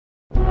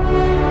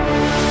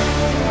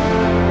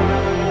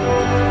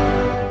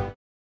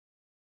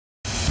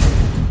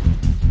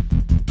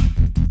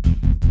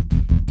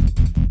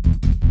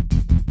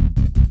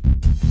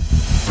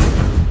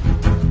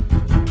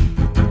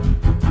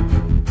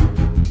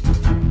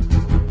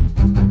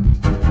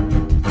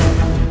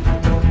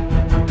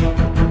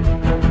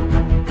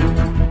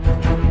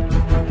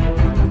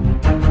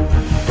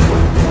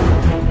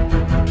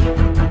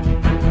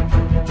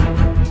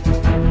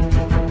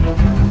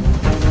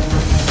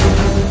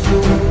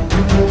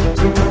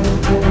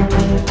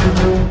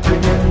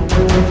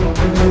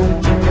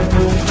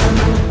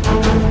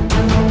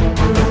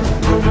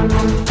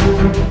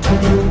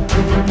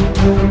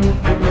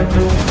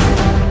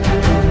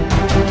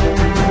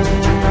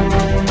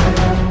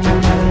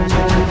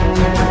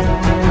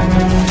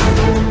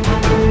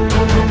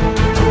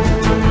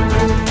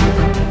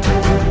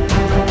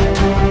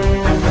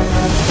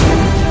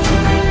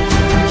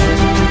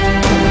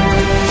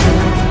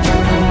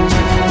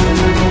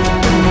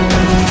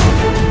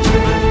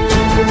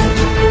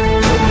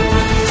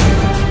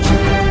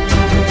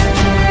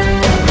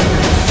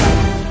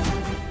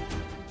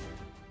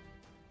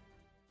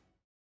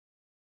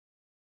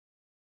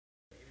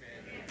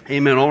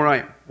Amen. All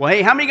right. Well,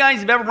 hey, how many guys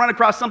have ever run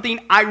across something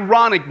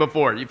ironic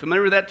before? You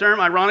familiar with that term,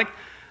 ironic?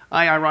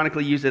 I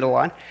ironically use it a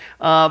lot.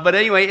 But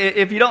anyway,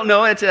 if you don't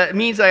know, it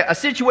means a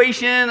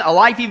situation, a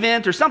life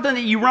event, or something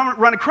that you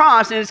run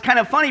across, and it's kind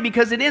of funny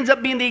because it ends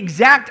up being the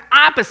exact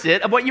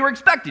opposite of what you were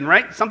expecting,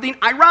 right? Something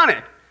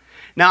ironic.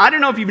 Now, I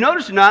don't know if you've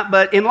noticed or not,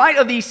 but in light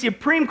of the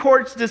Supreme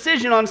Court's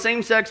decision on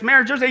same-sex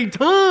marriage, there's a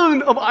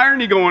ton of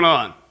irony going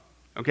on.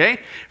 Okay?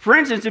 For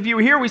instance, if you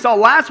were here, we saw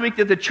last week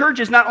that the church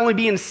is not only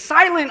being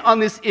silent on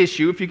this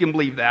issue, if you can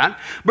believe that,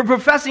 but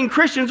professing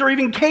Christians are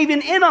even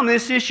caving in on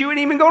this issue and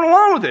even going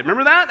along with it.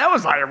 Remember that? That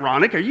was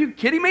ironic. Are you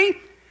kidding me?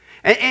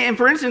 And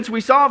for instance,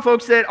 we saw,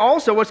 folks, that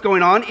also what's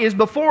going on is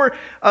before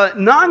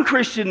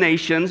non-Christian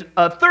nations,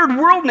 third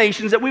world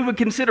nations that we would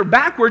consider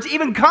backwards,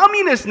 even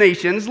communist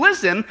nations,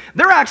 listen,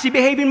 they're actually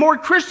behaving more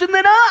Christian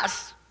than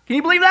us. Can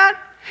you believe that?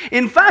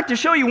 In fact, to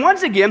show you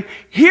once again,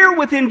 here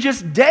within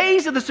just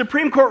days of the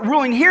Supreme Court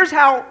ruling, here's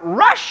how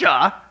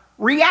Russia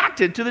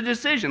reacted to the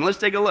decision. Let's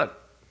take a look.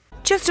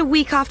 Just a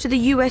week after the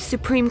U.S.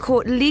 Supreme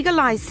Court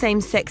legalized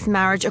same-sex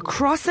marriage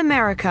across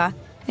America,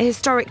 a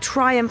historic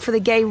triumph for the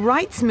gay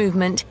rights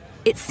movement,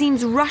 it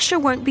seems Russia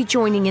won't be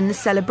joining in the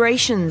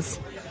celebrations.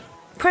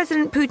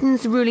 President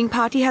Putin's ruling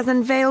party has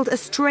unveiled a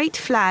straight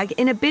flag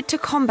in a bid to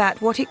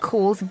combat what it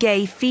calls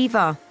gay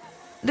fever.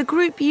 The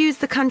group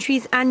used the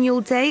country's annual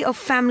Day of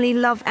Family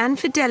Love and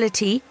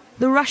Fidelity,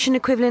 the Russian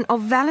equivalent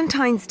of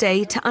Valentine's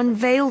Day, to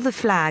unveil the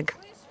flag.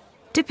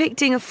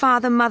 Depicting a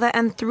father, mother,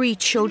 and 3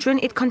 children,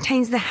 it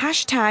contains the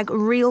hashtag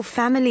Real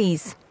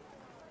Families.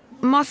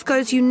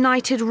 Moscow's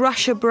United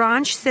Russia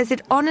branch says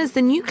it honors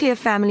the nuclear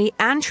family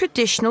and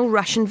traditional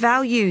Russian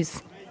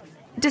values.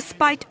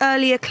 Despite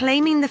earlier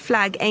claiming the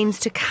flag aims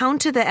to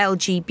counter the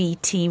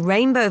LGBT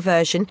rainbow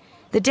version,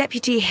 the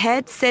deputy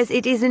head says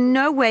it is in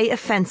no way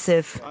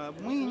offensive.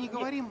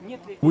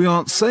 We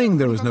aren't saying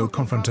there is no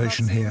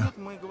confrontation here.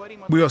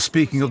 We are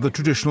speaking of the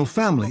traditional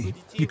family.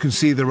 You can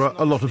see there are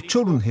a lot of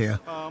children here,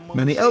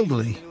 many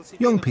elderly,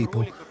 young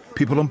people,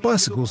 people on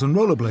bicycles and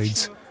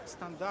rollerblades.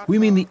 We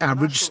mean the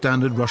average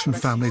standard Russian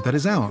family that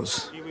is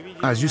ours,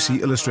 as you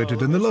see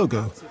illustrated in the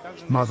logo.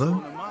 Mother,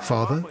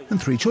 father,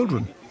 and 3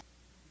 children.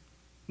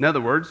 In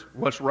other words,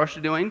 what's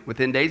Russia doing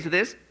within days of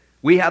this?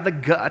 We have the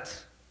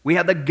guts. We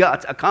have the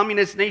guts, a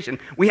communist nation.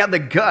 We have the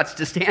guts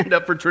to stand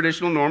up for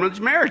traditional normative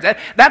marriage.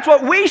 That's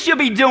what we should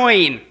be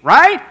doing,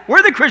 right?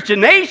 We're the Christian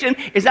nation.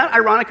 Is that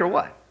ironic or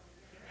what?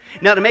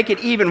 Now, to make it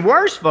even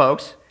worse,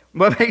 folks,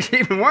 what makes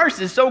it even worse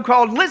is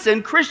so-called,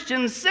 listen,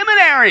 Christian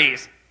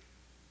seminaries.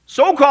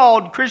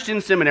 So-called Christian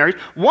seminaries.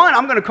 One,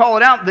 I'm going to call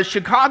it out, the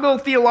Chicago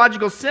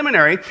Theological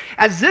Seminary.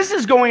 As this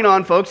is going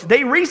on, folks,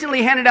 they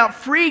recently handed out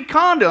free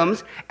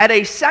condoms at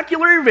a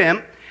secular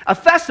event, a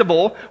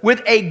festival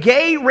with a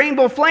gay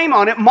rainbow flame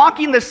on it,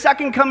 mocking the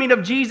second coming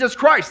of Jesus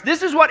Christ.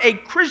 This is what a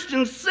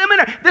Christian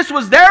seminary, this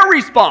was their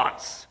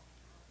response.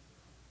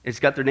 It's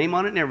got their name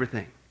on it and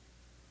everything.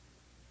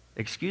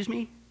 Excuse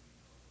me?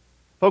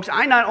 Folks,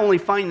 I not only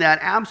find that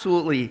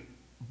absolutely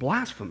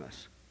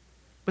blasphemous,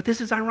 but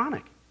this is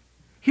ironic.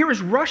 Here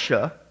is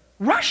Russia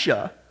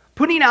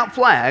putting out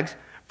flags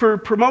for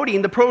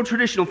promoting the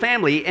pro-traditional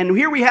family, and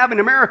here we have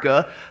in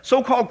America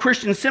so-called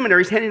Christian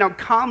seminaries handing out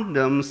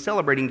condoms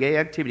celebrating gay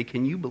activity.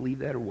 Can you believe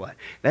that or what?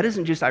 That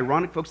isn't just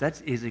ironic, folks.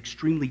 That is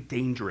extremely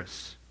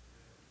dangerous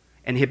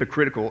and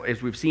hypocritical,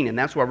 as we've seen, and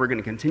that's why we're going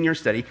to continue our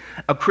study,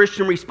 a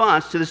Christian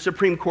response to the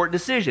Supreme Court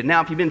decision.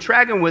 Now, if you've been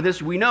tracking with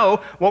us, we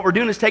know what we're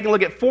doing is taking a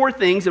look at 4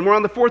 things, and we're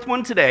on the 4th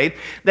one today,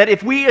 that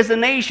if we as a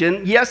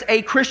nation, yes,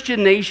 a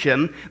Christian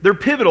nation, they're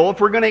pivotal if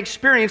we're going to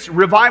experience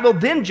revival,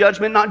 then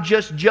judgment, not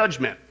just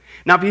judgment.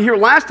 Now, if you hear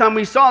last time,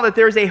 we saw that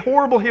there's a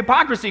horrible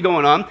hypocrisy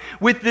going on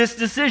with this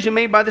decision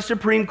made by the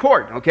Supreme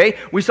Court, okay?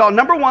 We saw,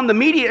 number 1, the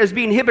media is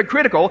being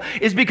hypocritical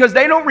is because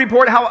they don't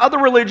report how other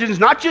religions,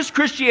 not just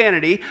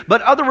Christianity,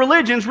 but other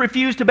religions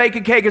refuse to bake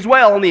a cake as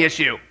well on the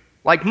issue,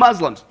 like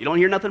Muslims. You don't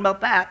hear nothing about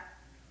that.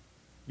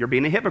 You're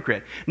being a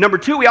hypocrite. Number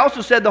 2, we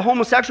also said the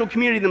homosexual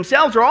community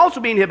themselves are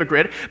also being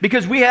hypocrite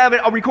because we have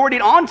it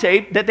recorded on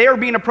tape that they are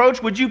being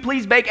approached, would you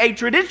please bake a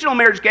traditional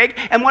marriage cake?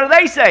 And what do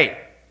they say?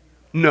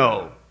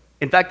 No.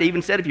 In fact, they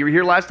even said, if you were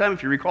here last time,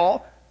 if you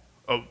recall,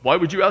 why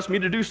would you ask me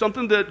to do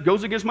something that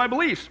goes against my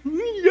beliefs?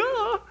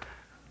 Yeah.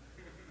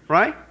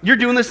 Right? You're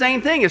doing the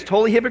same thing. It's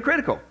totally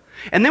hypocritical.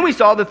 And then we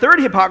saw the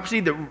 3rd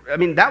hypocrisy,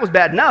 that was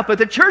bad enough, but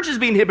the church is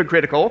being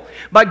hypocritical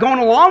by going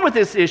along with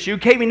this issue,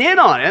 caving in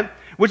on it,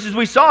 which is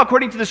we saw,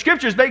 according to the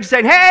scriptures, basically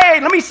saying,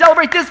 hey, let me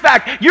celebrate this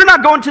fact. You're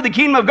not going to the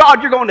kingdom of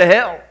God, you're going to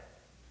hell.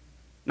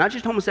 Not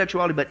just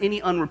homosexuality, but any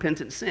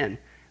unrepentant sin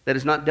that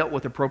is not dealt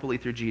with appropriately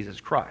through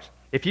Jesus Christ.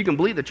 If you can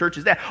believe the church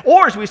is that.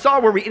 Or as we saw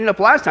where we ended up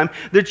last time,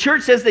 the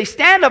church says they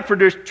stand up for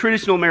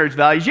traditional marriage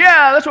values.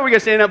 Yeah, that's what we're going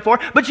to stand up for.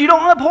 But you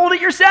don't uphold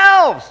it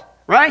yourselves,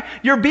 right?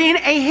 You're being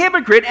a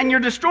hypocrite and you're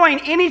destroying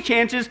any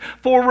chances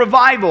for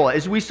revival.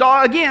 As we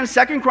saw again,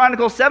 2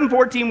 Chronicles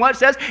 7:14, what it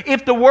says?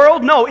 If the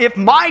world, no, if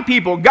my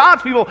people,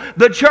 God's people,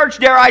 the church,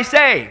 dare I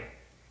say.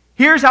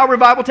 Here's how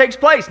revival takes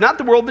place. Not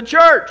the world, the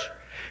church.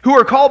 who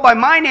are called by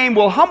my name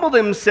will humble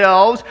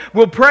themselves,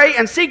 will pray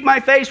and seek my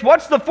face.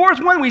 What's the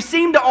fourth one we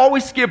seem to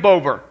always skip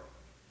over?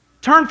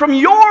 Turn from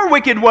your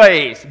wicked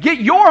ways. Get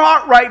your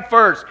heart right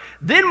first.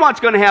 Then what's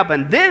going to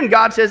happen? Then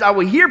God says, I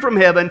will hear from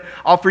heaven.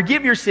 I'll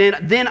forgive your sin.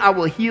 Then I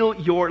will heal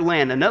your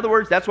land. In other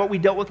words, that's what we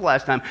dealt with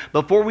last time.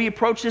 Before we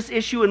approach this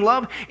issue in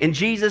love, in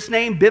Jesus'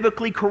 name,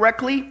 biblically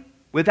correctly,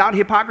 without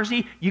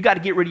hypocrisy, you got to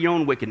get rid of your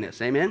own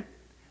wickedness. Amen?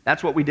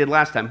 That's what we did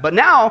last time. But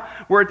now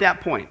we're at that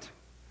point.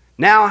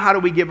 Now, how do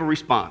we give a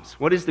response?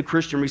 What is the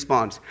Christian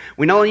response?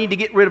 We not only need to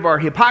get rid of our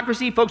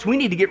hypocrisy, folks, we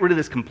need to get rid of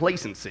this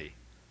complacency.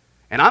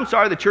 And I'm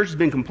sorry the church has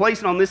been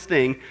complacent on this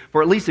thing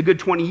for at least a good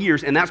 20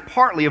 years, and that's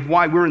partly of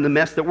why we're in the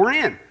mess that we're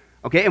in.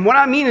 Okay, and what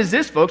I mean is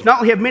this, folks, not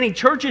only have many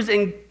churches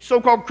and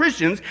so-called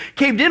Christians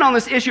caved in on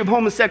this issue of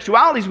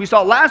homosexuality, as we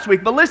saw last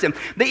week, but listen,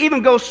 they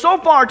even go so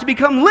far to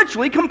become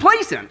literally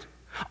complacent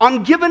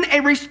on giving a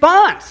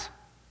response,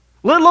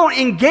 let alone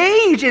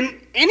engage in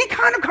any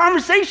kind of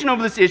conversation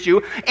over this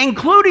issue,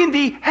 including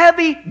the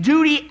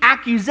heavy-duty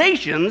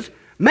accusations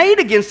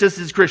made against us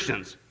as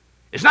Christians.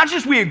 It's not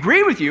just we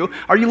agree with you.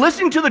 Are you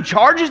listening to the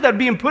charges that are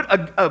being put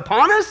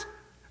upon us?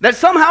 That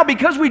somehow,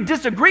 because we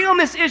disagree on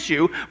this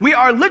issue, we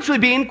are literally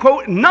being,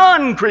 quote,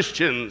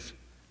 non-Christians,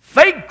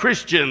 fake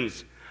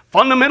Christians,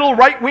 fundamental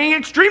right-wing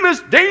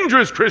extremists,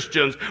 dangerous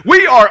Christians.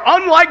 We are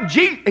unlike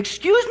Jesus.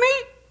 Excuse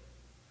me?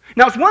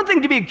 Now, it's one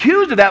thing to be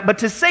accused of that, but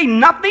to say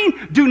nothing,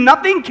 do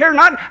nothing, care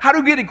not how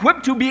to get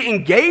equipped to be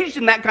engaged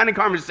in that kind of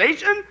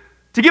conversation,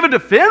 to give a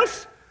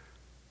defense,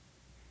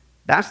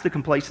 that's the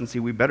complacency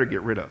we better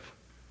get rid of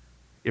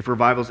if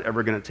revival is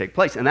ever going to take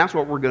place. And that's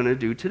what we're going to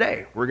do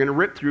today. We're going to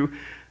rip through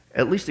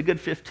at least a good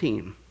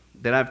 15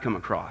 that I've come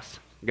across.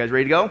 You guys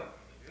ready to go?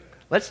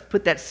 Let's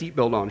put that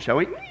seatbelt on, shall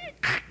we?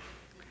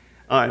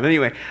 All right,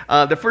 anyway,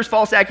 the first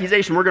false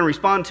accusation we're going to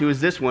respond to is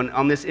this one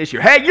on this issue.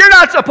 Hey, you're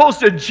not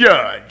supposed to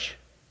judge.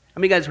 How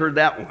many of you guys heard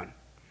that one?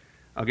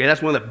 Okay,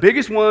 that's one of the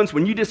biggest ones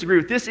when you disagree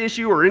with this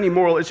issue or any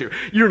moral issue.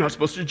 You're not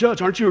supposed to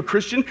judge. Aren't you a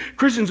Christian?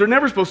 Christians are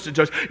never supposed to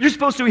judge. You're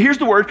supposed to, here's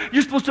the word,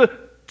 you're supposed to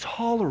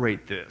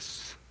tolerate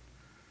this.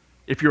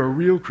 If you're a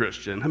real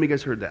Christian, how many of you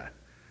guys heard that?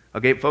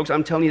 Okay, folks,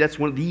 I'm telling you that's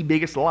one of the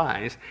biggest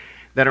lies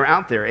that are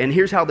out there. And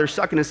here's how they're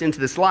sucking us into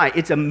this lie.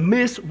 It's a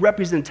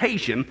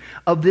misrepresentation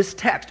of this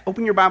text.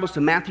 Open your Bibles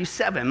to Matthew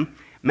 7,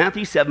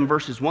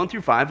 verses 1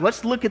 through 5.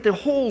 Let's look at the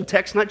whole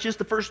text, not just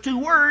the first two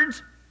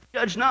words.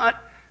 Judge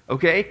not.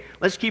 Okay,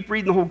 let's keep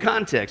reading the whole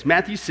context.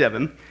 Matthew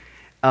 7,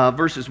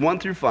 verses 1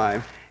 through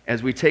 5,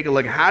 as we take a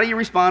look. How do you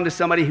respond to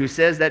somebody who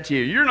says that to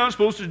you? You're not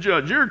supposed to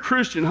judge. You're a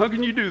Christian. How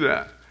can you do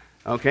that?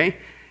 Okay,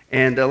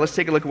 and let's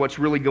take a look at what's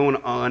really going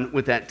on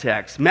with that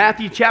text.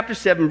 Matthew chapter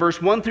 7,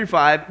 verse 1 through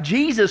 5,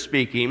 Jesus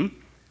speaking,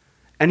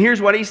 and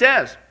here's what he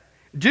says.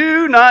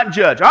 Do not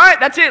judge. All right,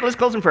 that's it. Let's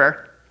close in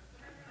prayer.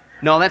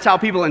 No, that's how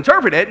people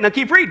interpret it. Now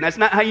keep reading. That's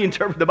not how you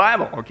interpret the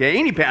Bible, okay?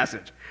 Any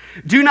passage.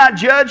 Do not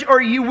judge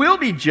or you will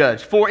be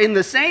judged. For in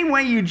the same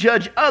way you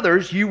judge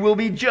others, you will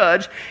be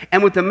judged.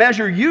 And with the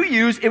measure you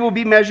use, it will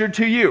be measured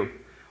to you.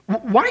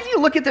 Why do you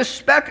look at this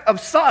speck of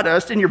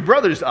sawdust in your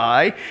brother's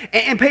eye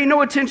and pay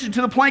no attention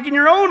to the plank in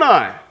your own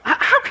eye?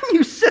 How can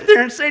you sit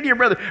there and say to your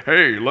brother,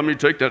 hey, let me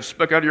take that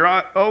speck out of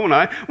your own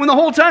eye, when the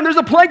whole time there's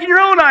a plank in your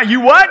own eye? You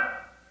what?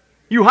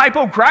 You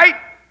hypocrite?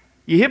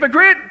 You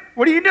hypocrite?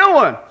 What are you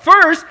doing?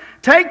 First,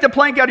 take the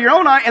plank out of your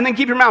own eye and then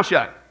keep your mouth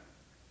shut.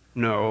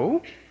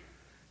 No.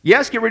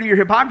 Yes, get rid of your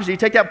hypocrisy,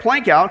 take that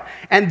plank out,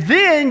 and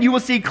then you will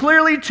see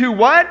clearly to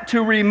what?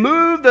 To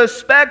remove the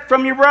speck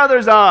from your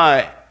brother's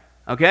eye.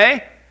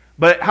 Okay?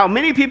 But how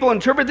many people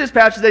interpret this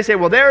passage, they say,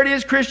 well, there it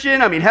is,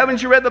 Christian. I mean,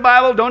 haven't you read the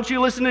Bible? Don't you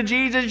listen to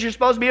Jesus? You're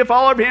supposed to be a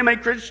follower of him, a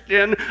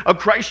Christian,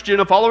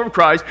 a follower of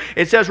Christ.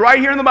 It says right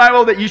here in the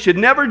Bible that you should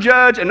never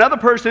judge another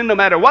person no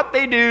matter what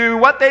they do,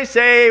 what they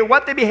say,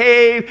 what they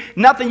behave,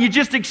 nothing. You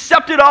just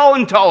accept it all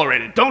and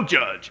tolerate it. Don't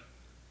judge.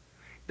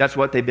 That's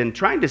what they've been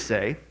trying to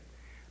say.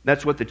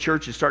 That's what the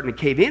church is starting to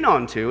cave in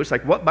onto. It's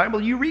like, what Bible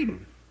are you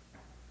reading?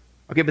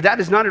 Okay, but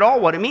that is not at all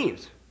what it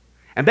means.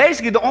 And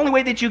basically, the only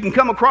way that you can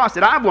come across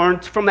that I've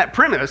learned from that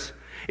premise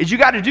is you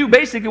got to do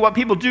basically what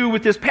people do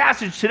with this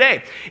passage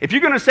today. If you're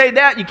going to say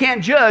that you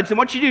can't judge, then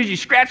what you do is you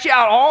scratch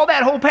out all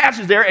that whole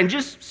passage there and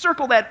just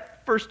circle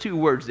that first two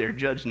words there,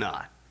 judge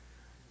not.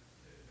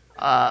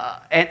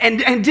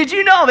 And did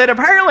you know that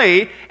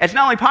apparently it's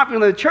not only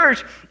popular in the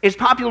church, it's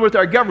popular with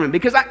our government?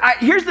 Because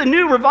here's the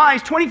new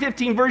revised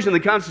 2015 version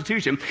of the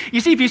Constitution.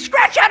 You see, if you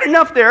scratch out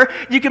enough there,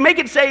 you can make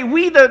it say,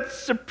 we the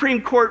Supreme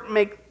Court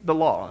make the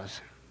laws.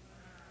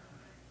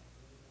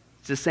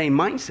 It's the same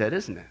mindset,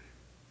 isn't it?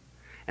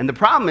 And the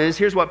problem is,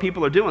 here's what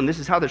people are doing. This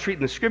is how they're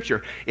treating the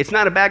Scripture. It's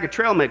not a bag of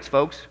trail mix,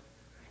 folks.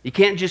 You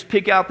can't just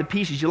pick out the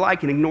pieces you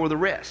like and ignore the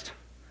rest.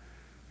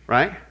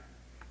 Right?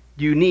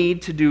 You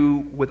need to do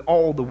with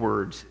all the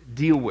words,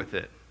 deal with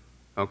it.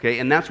 Okay?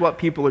 And that's what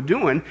people are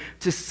doing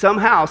to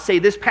somehow say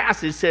this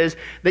passage says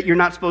that you're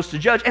not supposed to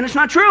judge. And it's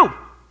not true.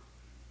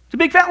 It's a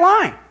big fat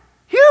lie.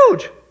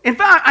 Huge. In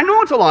fact, I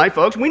know it's a lie,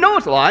 folks. We know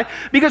it's a lie.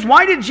 Because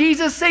why did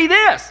Jesus say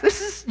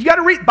this? You got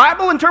to read.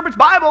 Bible interprets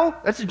Bible.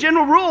 That's a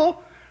general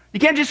rule. You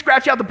can't just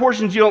scratch out the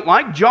portions you don't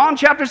like. John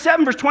chapter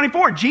 7, verse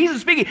 24,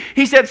 Jesus speaking.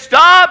 He said,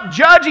 stop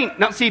judging.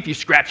 Now, see, if you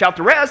scratch out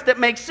the rest, that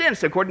makes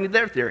sense according to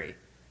their theory.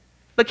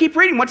 But keep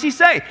reading. What's he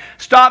say?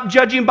 Stop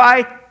judging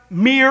by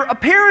mere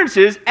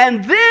appearances.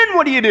 And then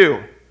what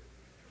do?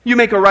 You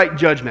make a right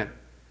judgment.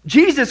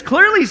 Jesus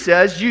clearly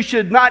says you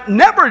should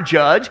never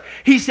judge.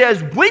 He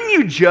says when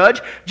you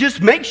judge,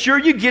 just make sure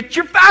you get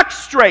your facts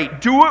straight.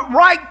 Do it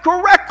right,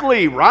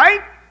 correctly,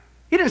 right?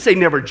 He didn't say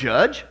never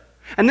judge.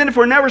 And then if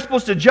we're never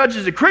supposed to judge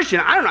as a Christian,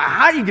 I don't know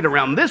how you get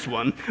around this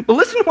one. But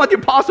listen to what the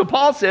Apostle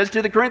Paul says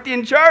to the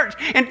Corinthian church.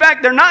 In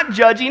fact, they're not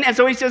judging. And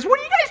so he says, what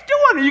are you guys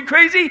doing? Are you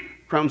crazy?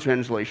 Crohn's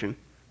translation,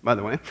 by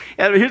the way.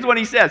 And here's what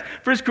he says.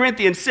 1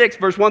 Corinthians 6,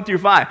 verse 1 through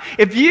 5.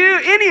 If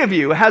any of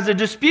you has a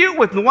dispute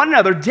with one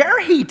another,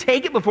 dare he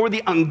take it before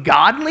the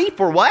ungodly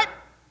for what?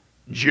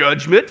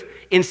 Judgment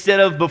instead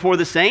of before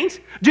the saints?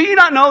 Do you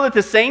not know that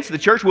the saints, the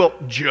church, will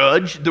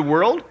judge the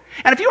world?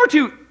 And if you were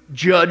to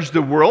judge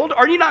the world,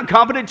 are you not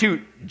competent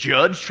to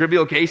judge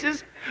trivial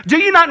cases? Do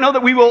you not know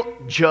that we will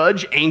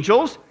judge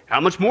angels? How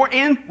much more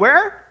in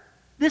where?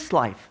 This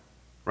life,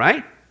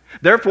 right?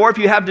 Therefore, if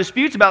you have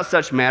disputes about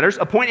such matters,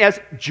 appoint as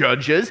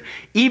judges,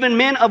 even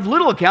men of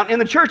little account in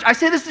the church. I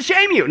say this to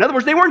shame you. In other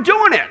words, they weren't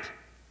doing it,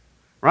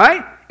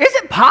 right? Is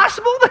it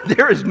possible that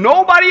there is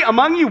nobody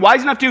among you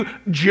wise enough to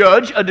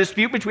judge a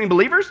dispute between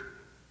believers?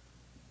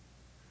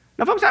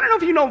 Now, folks, I don't know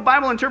if you know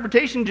Bible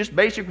interpretation, just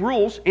basic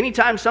rules.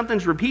 Anytime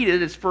something's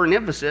repeated, it's for an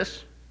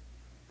emphasis.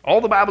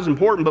 All the Bible's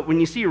important, but when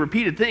you see a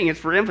repeated thing, it's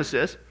for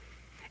emphasis.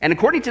 And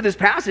according to this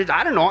passage,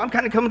 I don't know, I'm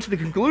kind of coming to the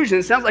conclusion,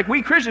 it sounds like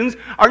we Christians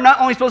are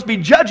not only supposed to be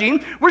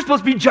judging, we're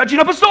supposed to be judging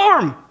up a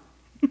storm.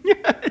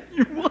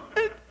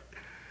 What?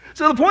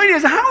 So the point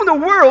is, how in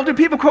the world do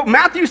people quote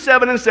Matthew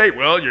 7 and say,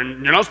 well, you're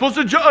not supposed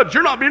to judge,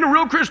 you're not being a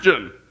real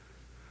Christian?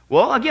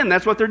 Well, again,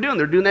 that's what they're doing.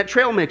 They're doing that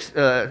trail mix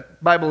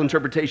Bible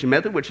interpretation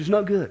method, which is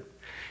no good.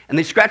 And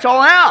they scratch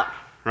all out,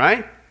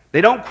 right?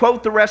 They don't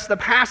quote the rest of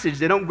the passage.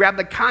 They don't grab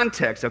the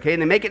context, okay?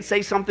 And they make it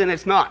say something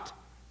it's not.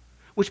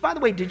 Which, by the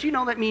way, did you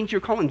know that means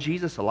you're calling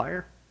Jesus a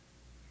liar?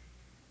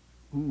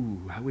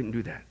 Ooh, I wouldn't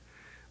do that.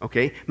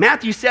 Okay?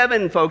 Matthew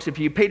 7, folks, if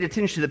you paid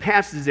attention to the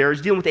passage there, is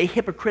dealing with a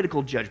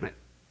hypocritical judgment.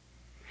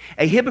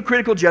 A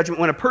hypocritical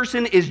judgment when a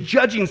person is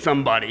judging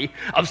somebody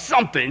of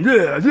something,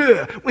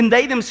 when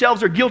they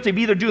themselves are guilty of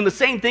either doing the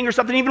same thing or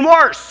something even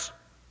worse.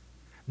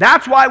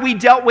 That's why we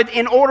dealt with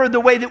in order the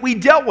way that we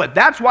dealt with.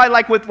 That's why,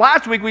 like with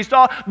last week, we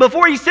saw,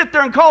 before you sit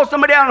there and call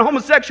somebody out on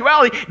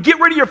homosexuality, get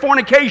rid of your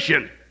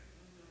fornication.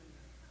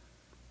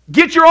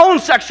 Get your own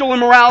sexual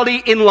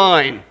immorality in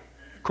line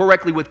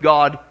correctly with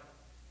God.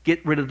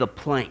 Get rid of the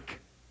plank.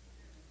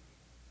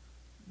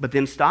 But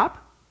then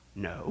stop?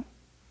 No.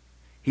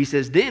 He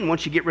says, then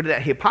once you get rid of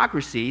that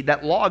hypocrisy,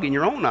 that log in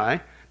your own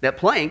eye, that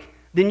plank,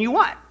 then you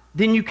what?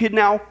 Then you could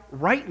now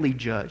rightly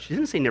judge. It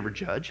didn't say never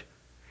judge.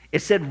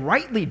 It said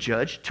rightly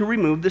judge to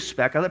remove the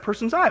speck out of that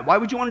person's eye. Why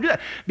would you want to do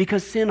that?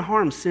 Because sin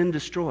harms, sin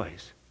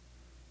destroys.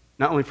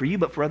 Not only for you,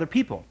 but for other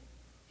people.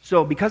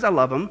 So because I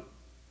love them,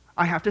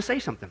 I have to say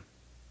something.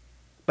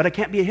 But I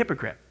can't be a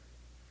hypocrite.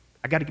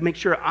 I got to make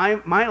sure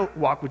my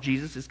walk with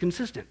Jesus is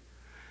consistent.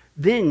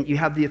 Then you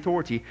have the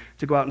authority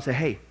to go out and say,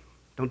 hey,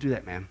 don't do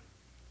that, man.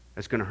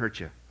 That's going to hurt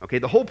you. Okay,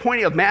 the whole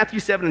point of Matthew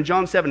 7 and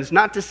John 7 is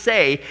not to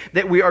say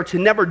that we are to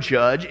never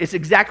judge. It's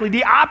exactly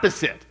the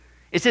opposite.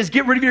 It says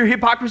get rid of your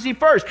hypocrisy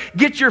first.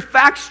 Get your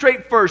facts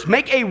straight first.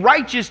 Make a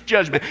righteous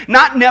judgment.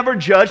 Not never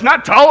judge,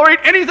 not tolerate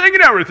anything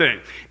and everything.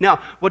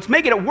 Now, what's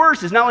making it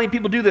worse is not only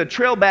people do the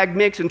trail bag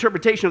mix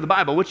interpretation of the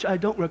Bible, which I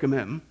don't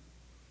recommend,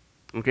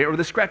 okay, or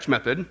the scratch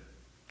method,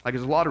 like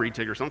it's a lottery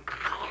ticket or something,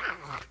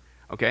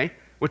 okay,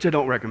 which I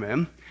don't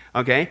recommend,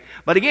 okay.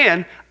 But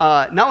again,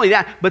 not only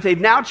that, but they've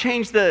now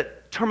changed the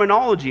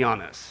terminology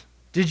on us.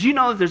 Did you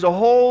know that there's a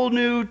whole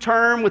new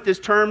term with this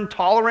term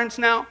tolerance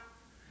now?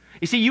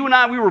 You see, you and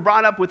I, we were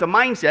brought up with a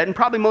mindset, and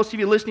probably most of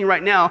you listening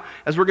right now,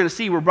 as we're going to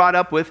see, we're brought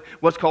up with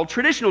what's called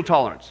traditional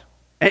tolerance.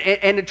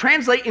 And it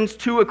translates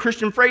into a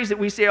Christian phrase that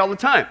we say all the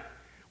time.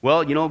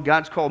 Well, you know,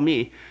 God's called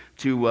me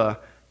to,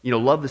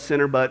 love the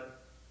sinner,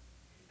 but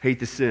hate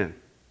the sin.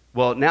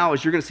 Well, now,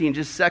 as you're going to see in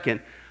just a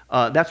second,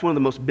 that's one of the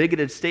most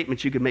bigoted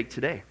statements you could make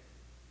today.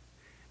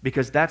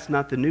 Because that's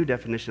not the new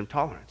definition of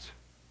tolerance.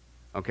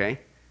 Okay?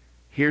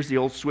 Here's the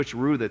old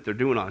switcheroo that they're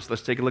doing on us.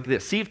 Let's take a look at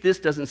this. See if this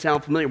doesn't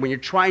sound familiar when you're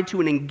trying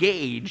to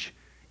engage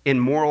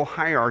in moral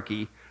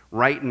hierarchy,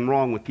 right and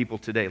wrong with people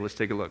today. Let's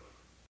take a look.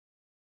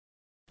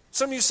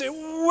 Some of you say,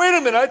 wait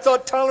a minute, I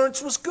thought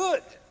tolerance was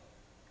good.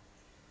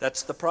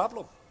 That's the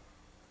problem.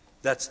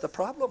 That's the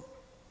problem.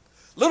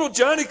 Little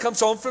Johnny comes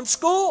home from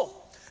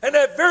school, and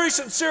that very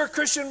sincere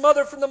Christian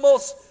mother from the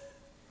most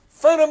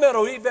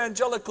fundamental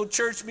evangelical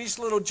church meets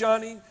little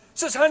Johnny,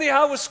 says, honey,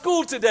 how was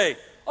school today?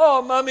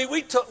 Oh, Mommy,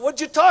 what'd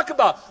you talk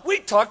about? We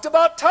talked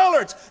about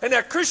tolerance. And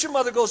that Christian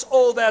mother goes,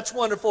 oh, that's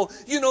wonderful.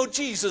 You know,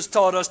 Jesus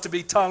taught us to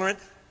be tolerant.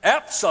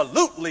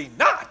 Absolutely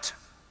not.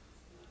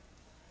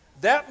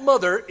 That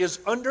mother is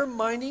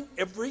undermining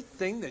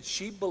everything that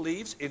she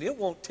believes, and it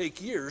won't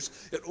take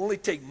years. It'll only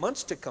take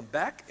months to come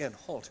back and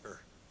halt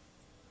her.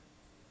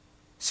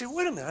 say,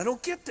 wait a minute, I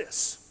don't get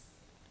this.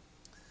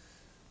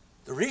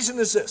 The reason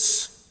is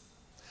this.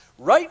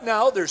 Right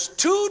now, there's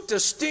two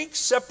distinct,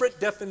 separate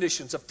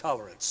definitions of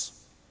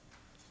tolerance.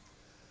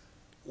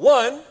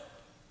 One,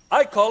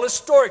 I call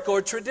historical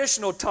or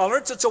traditional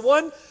tolerance. It's a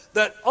one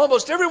that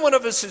almost every one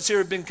of us here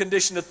have been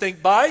conditioned to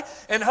think by,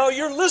 and how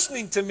you're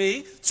listening to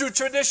me through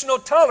traditional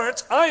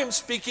tolerance, I am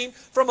speaking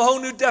from a whole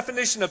new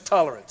definition of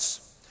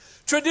tolerance.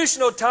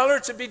 Traditional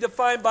tolerance would be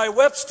defined by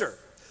Webster: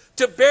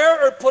 to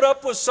bear or put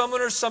up with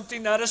someone or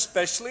something not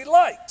especially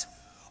liked.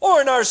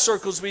 Or in our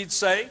circles we'd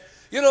say,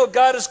 you know,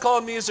 God has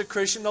called me as a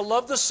Christian to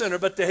love the sinner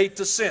but to hate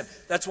the sin.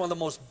 That's one of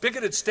the most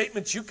bigoted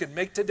statements you can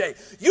make today.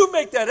 You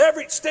make that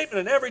average statement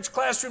in an average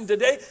classroom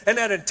today, and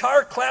that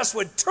entire class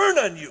would turn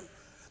on you.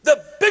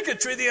 The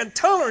bigotry, the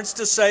intolerance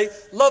to say,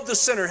 love the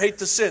sinner, hate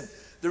the sin.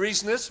 The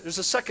reason is, there's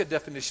a second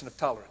definition of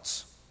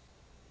tolerance.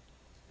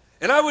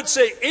 And I would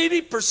say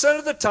 80%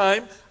 of the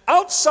time,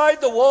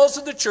 outside the walls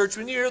of the church,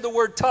 when you hear the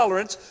word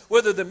tolerance,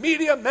 whether the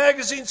media,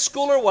 magazine,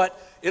 school, or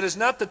what, it is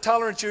not the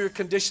tolerance you're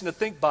conditioned to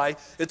think by.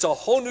 It's a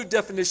whole new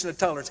definition of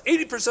tolerance.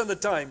 80% of the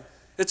time,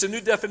 it's a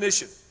new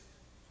definition.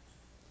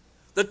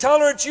 The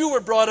tolerance you were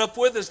brought up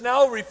with is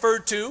now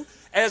referred to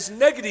as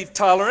negative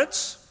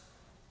tolerance.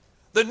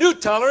 The new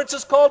tolerance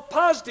is called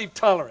positive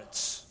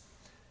tolerance.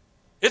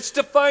 It's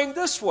defined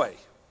this way.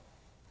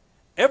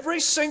 Every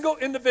single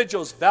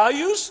individual's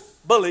values,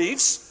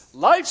 beliefs,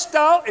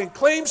 lifestyle, and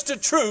claims to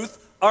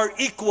truth are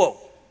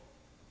equal.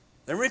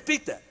 Let me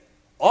repeat that.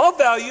 All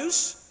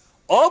values,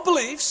 all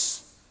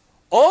beliefs,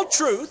 all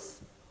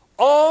truth,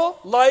 all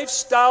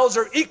lifestyles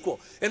are equal.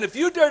 And if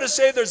you dare to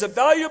say there's a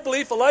value,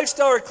 belief, a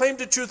lifestyle, or claim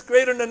to truth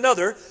greater than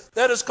another,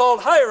 that is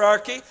called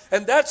hierarchy,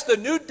 and that's the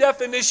new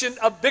definition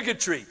of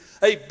bigotry.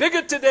 A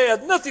bigot today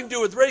has nothing to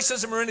do with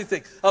racism or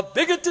anything. A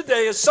bigot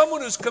today is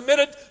someone who's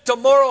committed to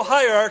moral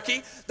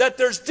hierarchy, that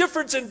there's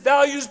difference in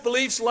values,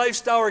 beliefs,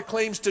 lifestyle, or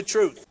claims to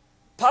truth.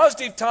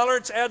 Positive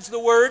tolerance adds the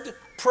word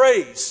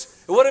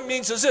praise. And what it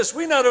means is this: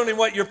 we not only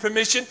want your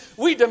permission,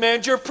 we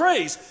demand your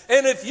praise.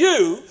 And if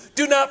you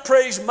do not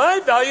praise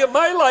my value,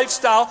 my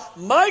lifestyle,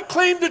 my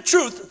claim to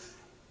truth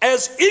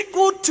as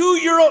equal to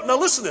your own, now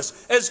listen to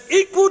this, as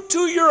equal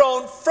to your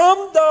own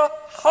from the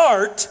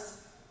heart,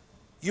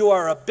 you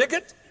are a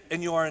bigot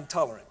and you are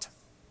intolerant.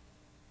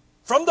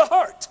 From the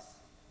heart.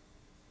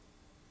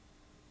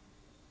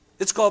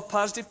 It's called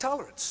positive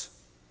tolerance.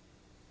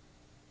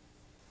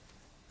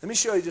 Let me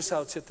show you just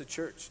how it's hit the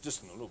church,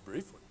 just in a little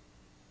brief one.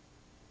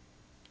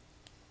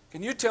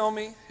 Can you tell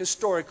me,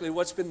 historically,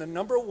 what's been the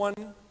number one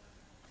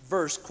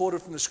verse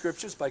quoted from the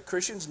scriptures by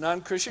Christians,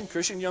 non-Christian,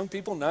 Christian young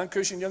people,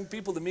 non-Christian young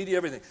people, the media,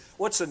 everything?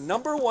 What's the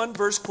number one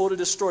verse quoted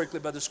historically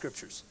by the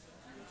scriptures?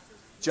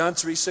 John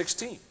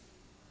 3:16.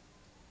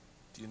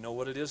 Do you know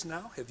what it is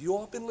now? Have you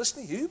all been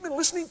listening? Have you been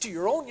listening to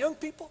your own young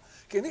people?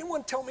 Can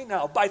anyone tell me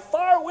now, by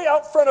far way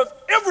out front of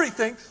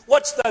everything,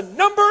 what's the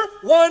number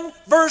one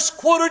verse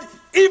quoted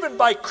even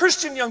by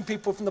Christian young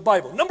people from the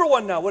Bible? Number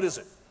one now, what is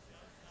it?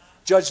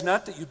 Judge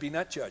not that you be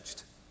not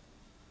judged.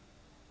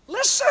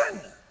 Listen.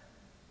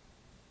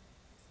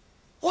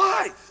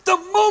 Why? The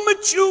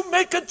moment you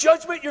make a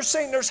judgment, you're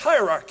saying there's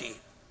hierarchy.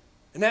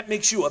 And that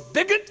makes you a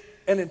bigot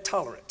and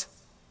intolerant.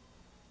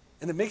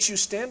 And it makes you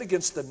stand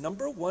against the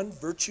number one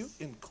virtue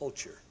in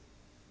culture: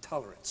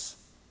 tolerance.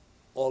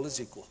 All is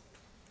equal.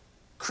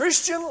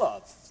 Christian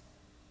love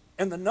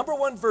and the number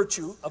one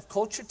virtue of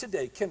culture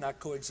today cannot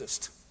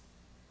coexist.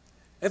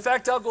 In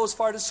fact, I'll go as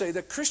far to say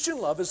that Christian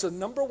love is the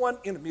number one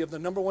enemy of the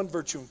number one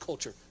virtue in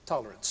culture: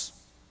 tolerance.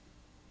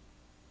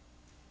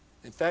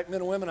 In fact, men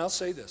and women, I'll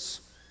say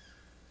this.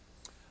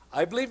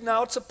 I believe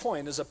now it's a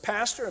point, as a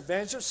pastor,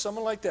 evangelist,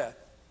 someone like that,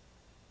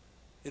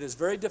 it is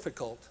very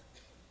difficult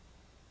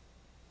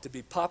to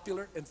be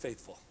popular and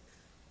faithful.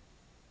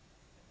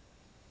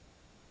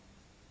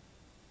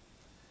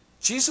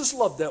 Jesus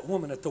loved that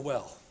woman at the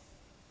well.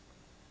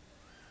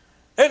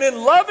 And in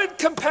love and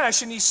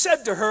compassion, he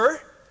said to her,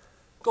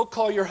 go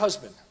call your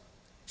husband.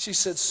 She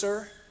said,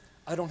 sir,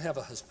 I don't have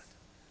a husband.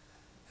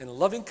 In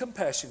loving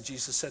compassion,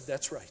 Jesus said,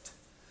 that's right.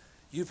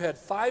 You've had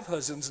 5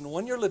 husbands, and the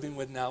one you're living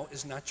with now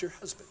is not your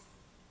husband.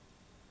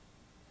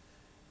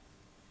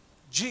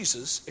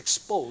 Jesus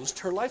exposed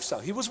her lifestyle.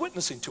 He was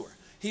witnessing to her.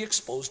 He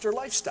exposed her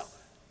lifestyle.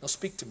 Now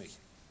speak to me.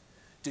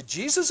 Did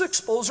Jesus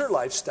expose her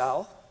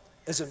lifestyle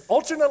as an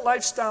alternate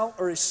lifestyle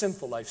or a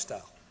sinful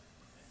lifestyle?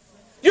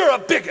 You're a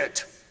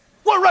bigot.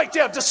 What right do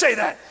you have to say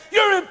that?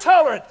 You're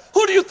intolerant.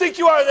 Who do you think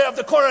you are to have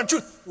the corner on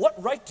truth?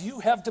 What right do you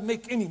have to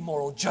make any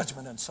moral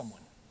judgment on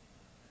someone?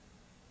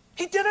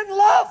 He did it in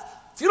love.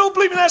 If you don't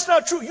believe me, that's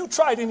not true. You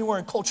try it anywhere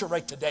in culture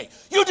right today.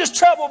 You just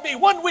travel with me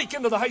 1 week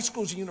into the high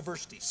schools and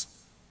universities.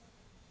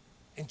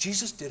 And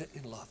Jesus did it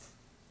in love.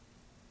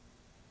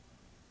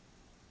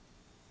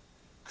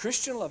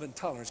 Christian love and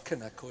tolerance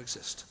cannot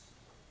coexist.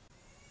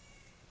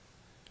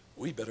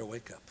 We better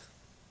wake up.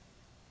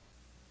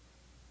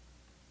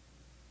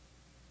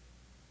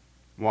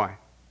 Why?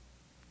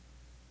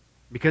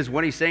 Because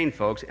what he's saying,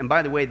 folks, and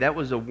by the way, that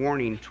was a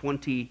warning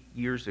 20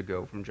 years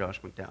ago from Josh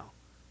McDowell.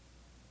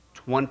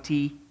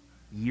 20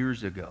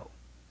 years ago.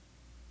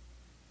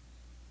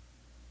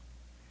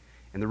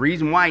 And the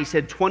reason why he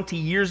said 20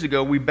 years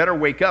ago we better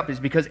wake up is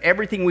because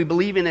everything we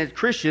believe in as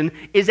Christian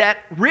is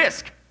at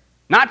risk.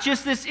 Not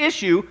just this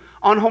issue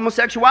on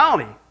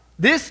homosexuality.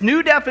 This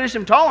new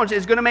definition of tolerance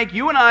is going to make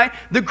you and I,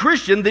 the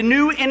Christian, the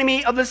new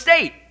enemy of the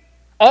state.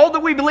 All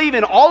that we believe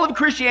in, all of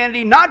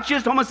Christianity, not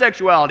just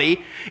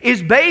homosexuality,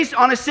 is based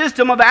on a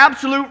system of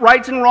absolute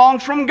rights and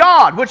wrongs from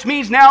God, which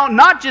means now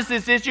not just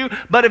this issue,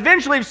 but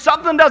eventually if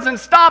something doesn't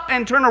stop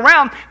and turn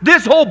around,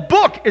 this whole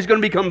book is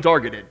going to become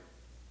targeted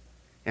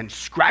and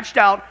scratched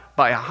out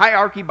by a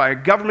hierarchy, by a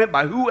government,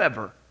 by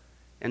whoever,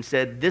 and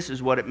said, this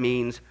is what it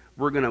means.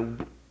 We're going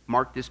to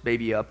mark this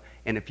baby up,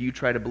 and if you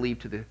try to believe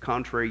to the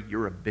contrary,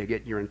 you're a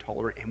bigot, you're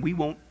intolerant, and we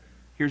won't,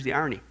 here's the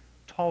irony,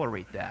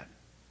 tolerate that.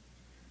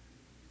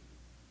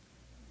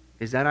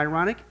 Is that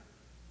ironic?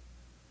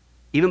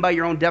 Even by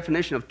your own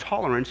definition of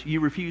tolerance, you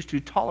refuse to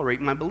tolerate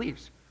my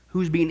beliefs.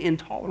 Who's being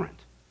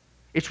intolerant?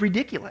 It's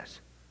ridiculous.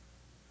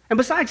 And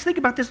besides, think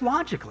about this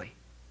logically.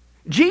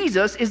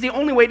 Jesus is the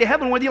only way to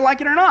heaven, whether you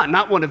like it or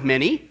not one of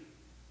many.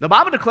 The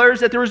Bible declares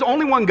that there is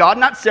only one God,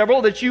 not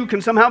several, that you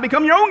can somehow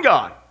become your own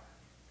God.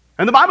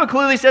 And the Bible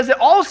clearly says that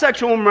all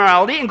sexual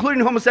immorality,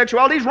 including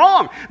homosexuality, is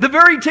wrong. The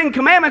very 10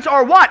 commandments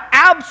are what?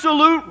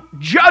 Absolute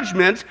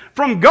judgments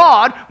from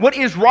God. What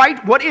is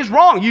right, what is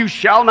wrong. You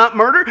shall not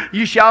murder.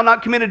 You shall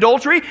not commit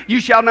adultery. You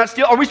shall not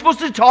steal. Are we supposed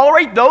to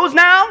tolerate those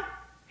now?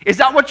 Is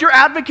that what you're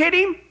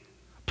advocating?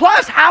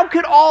 Plus, how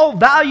could all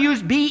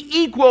values be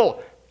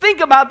equal? Think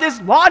about this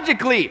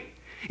logically.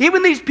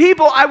 Even these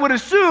people, I would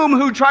assume,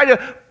 who try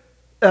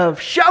to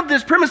shove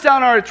this premise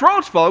down our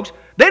throats, folks,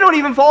 they don't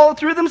even follow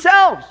through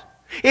themselves.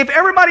 If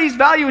everybody's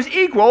value is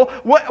equal,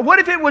 what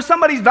if it was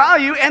somebody's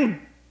value, and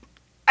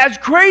as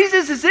crazy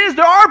as this is,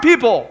 there are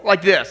people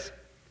like this.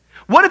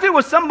 What if it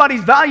was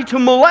somebody's value to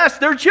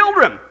molest their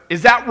children?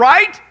 Is that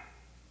right?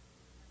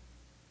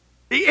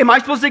 Am I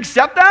supposed to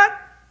accept that?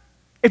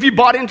 If you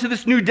bought into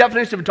this new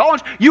definition of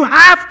tolerance, you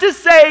have to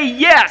say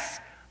yes.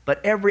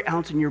 But every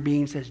ounce in your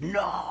being says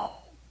no.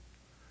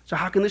 So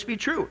how can this be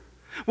true?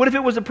 What if it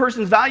was a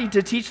person's value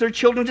to teach their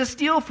children to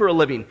steal for a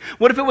living?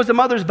 What if it was a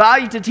mother's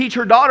value to teach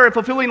her daughter a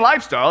fulfilling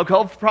lifestyle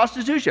called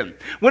prostitution?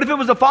 What if it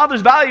was a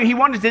father's value he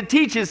wanted to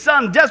teach his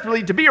son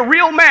desperately to be a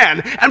real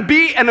man and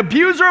be an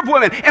abuser of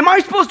women? Am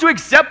I supposed to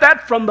accept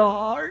that from the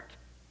heart?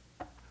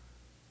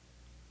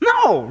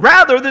 No.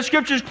 Rather, the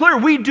scripture is clear.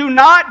 We do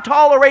not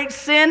tolerate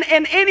sin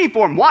in any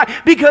form.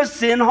 Why? Because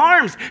sin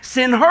harms,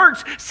 sin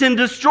hurts, sin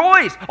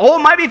destroys. Oh,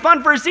 it might be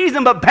fun for a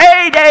season, but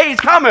payday's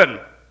coming.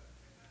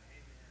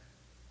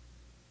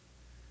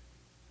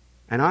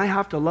 And I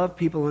have to love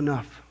people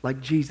enough,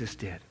 like Jesus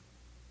did,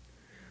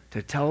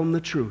 to tell them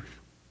the truth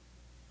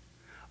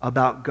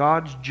about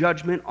God's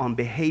judgment on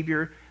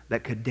behavior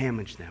that could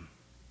damage them.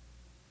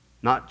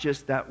 Not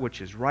just that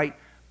which is right,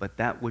 but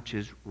that which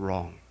is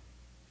wrong.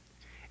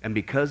 And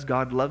because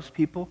God loves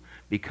people,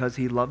 because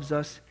He loves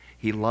us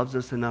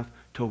enough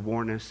to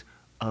warn us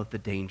of the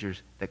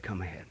dangers that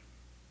come ahead.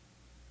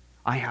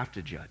 I have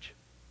to judge.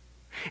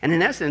 And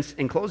in essence,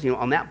 in closing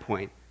on that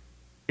point,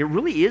 it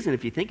really isn't,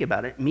 if you think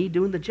about it, me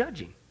doing the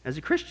judging as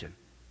a Christian.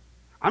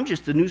 I'm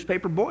just a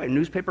newspaper boy, a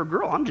newspaper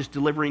girl. I'm just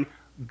delivering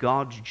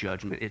God's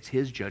judgment. It's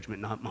His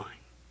judgment, not mine.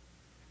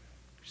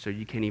 So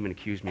you can't even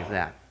accuse me of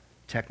that,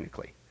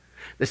 technically.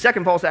 The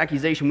second false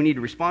accusation we need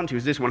to respond to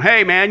is this one.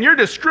 Hey, man, you're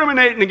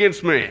discriminating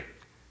against me. How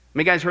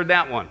many guys heard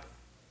that one?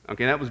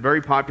 Okay, that was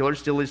very popular,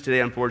 still is today,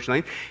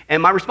 unfortunately.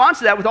 And my response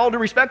to that, with all due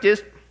respect,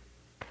 is,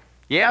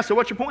 yeah, so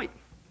what's your point?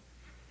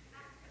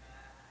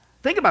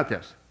 Think about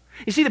this.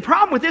 You see, the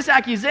problem with this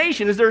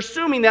accusation is they're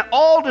assuming that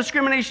all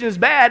discrimination is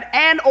bad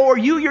and or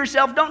you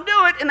yourself don't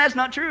do it, and that's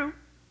not true.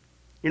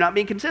 You're not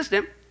being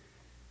consistent.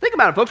 Think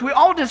about it, folks. We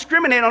all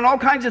discriminate on all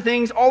kinds of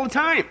things all the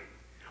time.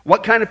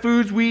 What kind of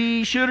foods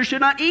we should or should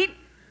not eat?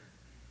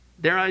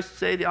 Dare I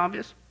say the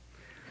obvious?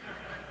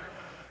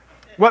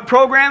 What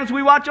programs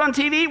we watch on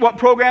TV? What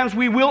programs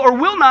we will or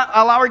will not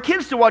allow our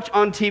kids to watch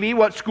on TV?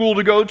 What school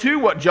to go to?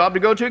 What job to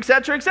go to,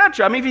 etc.,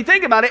 etc. I mean, if you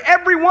think about it,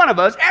 every one of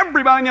us,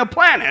 everybody on the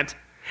planet,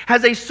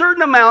 has a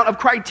certain amount of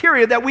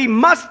criteria that we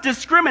must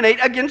discriminate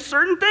against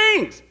certain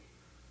things.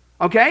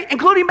 Okay?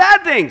 Including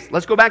bad things.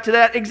 Let's go back to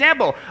that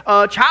example.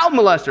 Child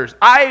molesters.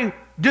 I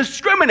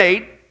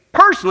discriminate,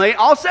 personally,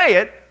 I'll say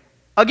it,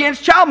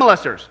 against child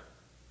molesters.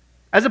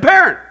 As a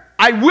parent,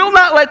 I will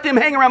not let them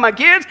hang around my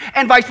kids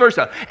and vice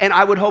versa. And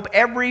I would hope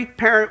every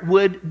parent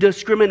would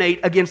discriminate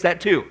against that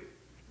too.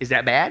 Is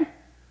that bad?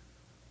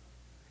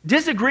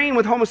 Disagreeing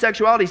with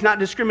homosexuality is not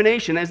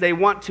discrimination as they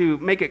want to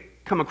make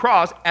it come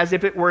across as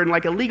if it were in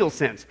like a legal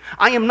sense.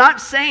 I am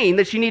not saying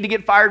that you need to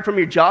get fired from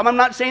your job. I'm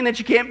not saying that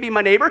you can't be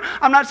my neighbor.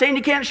 I'm not saying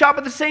you can't shop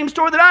at the same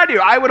store that I do.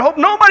 I would hope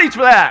nobody's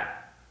for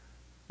that.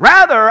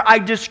 Rather, I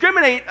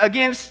discriminate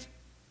against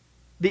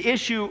the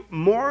issue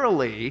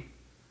morally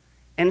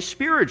and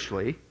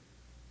spiritually,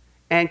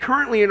 and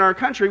currently in our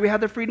country we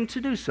have the freedom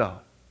to do so.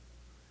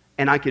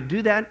 And I could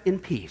do that in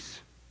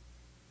peace.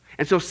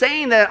 And so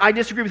saying that I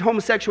disagree with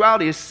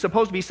homosexuality is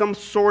supposed to be some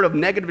sort of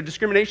negative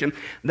discrimination,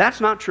 that's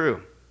not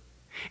true.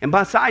 And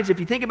besides, if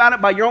you think about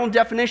it by your own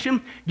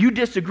definition, you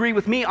disagree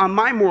with me on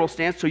my moral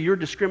stance, so you're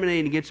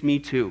discriminating against me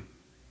too.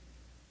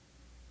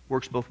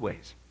 Works both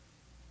ways,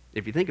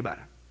 if you think about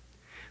it.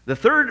 The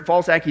third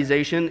false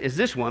accusation is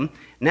this one.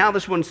 Now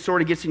this one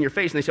sort of gets in your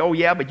face, and they say, oh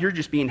yeah, but you're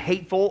just being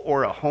hateful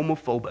or a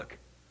homophobic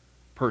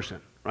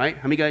person, right?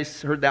 How many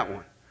guys heard that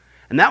one?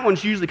 And that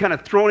one's usually kind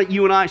of thrown at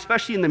you and I,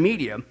 especially in the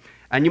media.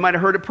 And you might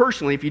have heard it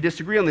personally if you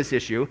disagree on this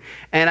issue.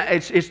 And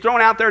it's thrown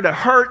out there to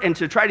hurt and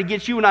to try to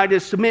get you and I to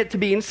submit to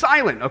being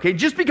silent, okay,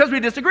 just because we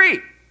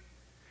disagree.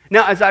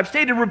 Now, as I've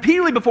stated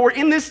repeatedly before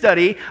in this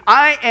study,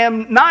 I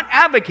am not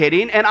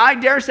advocating, and I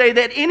dare say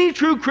that any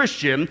true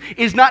Christian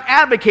is not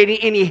advocating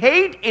any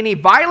hate, any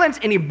violence,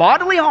 any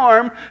bodily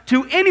harm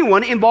to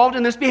anyone involved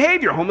in this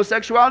behavior,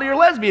 homosexuality or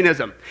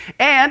lesbianism.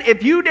 And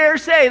if you dare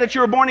say that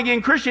you're a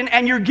born-again Christian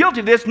and you're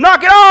guilty of this,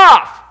 knock it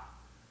off!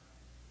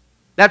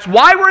 That's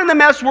why we're in the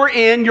mess we're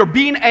in. You're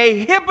being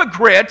a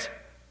hypocrite.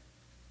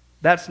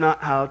 That's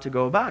not how to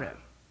go about it.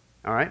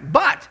 All right?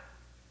 But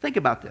think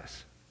about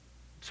this.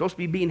 It's supposed to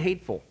be being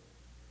hateful.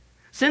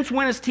 Since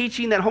when is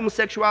teaching that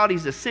homosexuality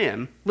is a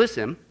sin,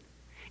 listen,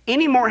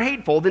 any more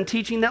hateful than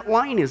teaching that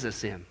lying is a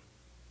sin?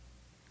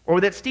 Or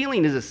that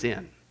stealing is a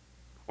sin?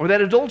 Or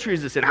that adultery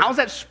is a sin? How is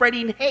that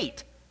spreading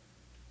hate?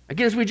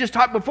 Again, as we just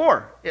talked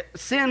before,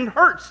 sin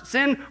hurts,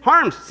 sin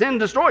harms, sin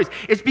destroys.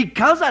 It's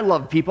because I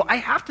love people, I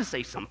have to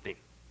say something.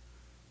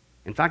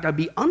 In fact, I'd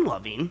be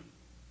unloving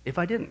if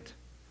I didn't.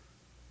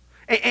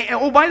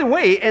 Oh, by the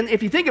way, and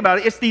if you think about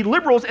it, it's the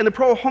liberals and the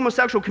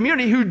pro-homosexual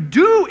community who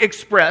do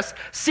express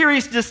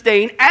serious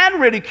disdain and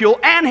ridicule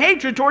and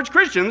hatred towards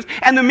Christians,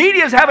 and the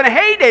media is having a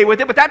heyday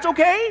with it, but that's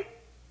okay.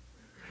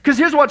 Because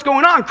here's what's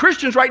going on.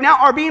 Christians right now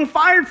are being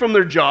fired from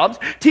their jobs.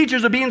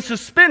 Teachers are being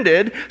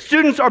suspended.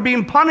 Students are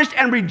being punished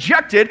and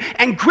rejected.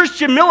 And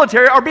Christian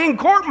military are being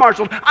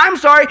court-martialed. I'm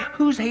sorry,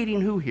 who's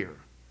hating who here?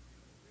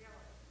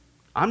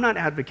 I'm not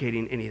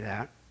advocating any of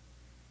that.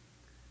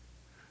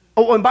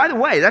 Oh, and by the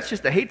way, that's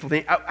just the hateful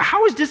thing.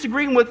 How is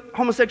disagreeing with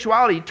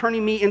homosexuality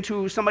turning me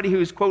into somebody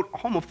who's, quote,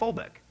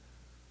 homophobic?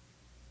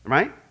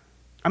 Right?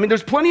 I mean,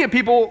 there's plenty of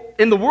people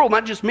in the world,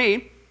 not just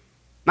me,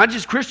 not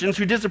just Christians,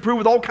 who disapprove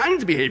with all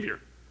kinds of behavior,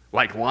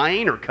 like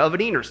lying or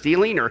coveting or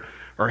stealing or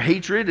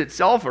hatred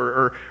itself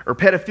or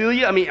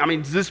pedophilia. I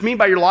mean, does this mean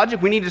by your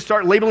logic we need to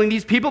start labeling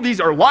these people? These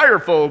are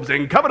liar-phobes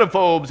and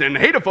covetоphobes and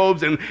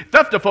hate-ophobes and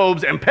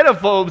theft-ophobes and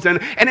pedophobes.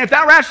 And if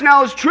that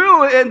rationale is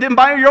true, and then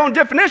by your own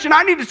definition,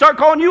 I need to start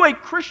calling you a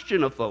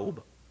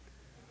Christianophobe,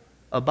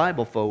 a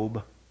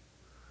Bible-phobe,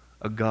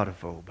 a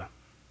God-ophobe.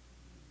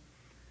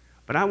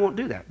 But I won't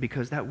do that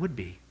because that would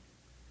be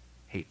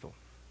hateful.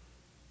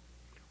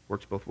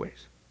 Works both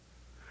ways.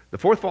 The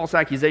fourth false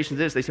accusation is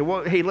this. They say,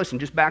 well, hey, listen,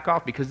 just back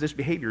off because this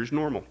behavior is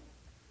normal.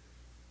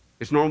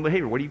 It's normal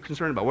behavior. What are you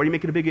concerned about? Why are you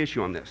making a big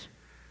issue on this?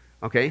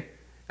 Okay?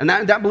 And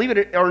that believe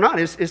it or not,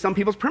 is some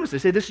people's premise. They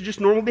say this is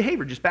just normal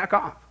behavior. Just back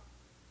off.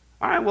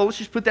 All right, well, let's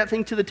just put that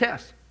thing to the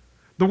test.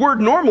 The word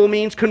normal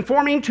means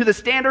conforming to the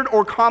standard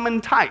or common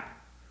type.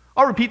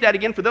 I'll repeat that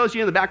again for those of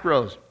you in the back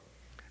rows.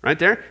 Right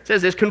there. It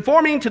says this,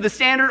 conforming to the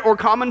standard or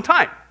common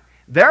type.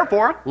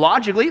 Therefore,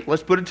 logically,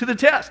 let's put it to the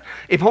test.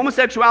 If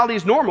homosexuality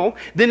is normal,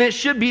 then it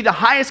should be the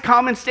highest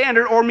common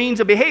standard or means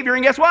of behavior,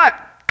 and guess what?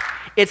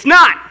 It's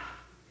not.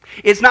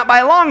 It's not by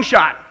a long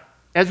shot,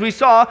 as we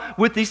saw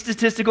with the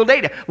statistical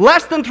data.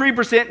 Less than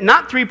 3%,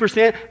 not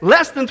 3%,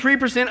 less than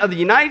 3% of the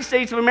United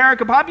States of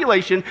America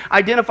population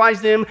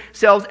identifies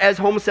themselves as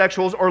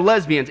homosexuals or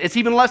lesbians. It's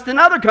even less than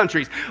other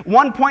countries.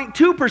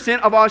 1.2%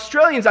 of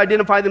Australians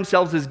identify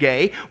themselves as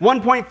gay,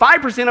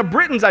 1.5% of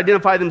Britons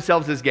identify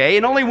themselves as gay,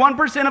 and only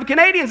 1% of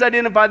Canadians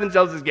identify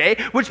themselves as gay,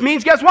 which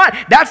means, guess what?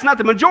 That's not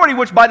the majority,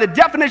 which by the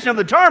definition of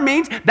the term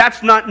means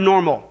that's not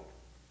normal.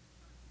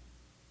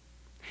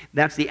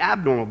 That's the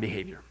abnormal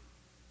behavior.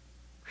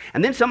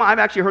 And then I've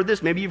actually heard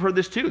this, maybe you've heard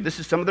this too. This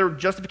is some of their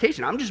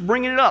justification. I'm just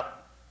bringing it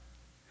up.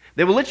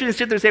 They will literally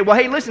sit there and say, well,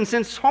 hey, listen,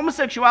 since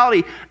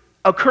homosexuality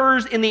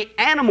occurs in the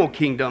animal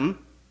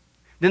kingdom,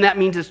 then that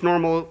means it's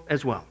normal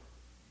as well.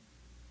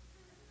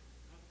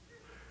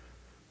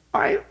 All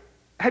right,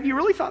 have you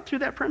really thought through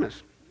that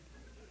premise?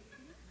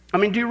 I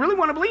mean, do you really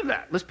want to believe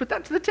that? Let's put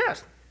that to the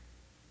test.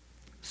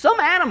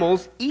 Some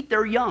animals eat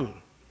their young.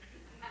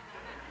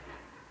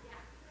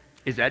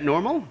 Is that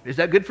normal? Is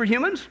that good for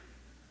humans?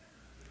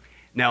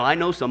 Now, I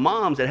know some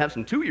moms that have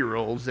some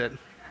 2-year-olds that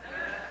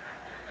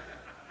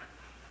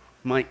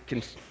might,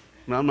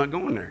 well, I'm not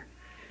going there.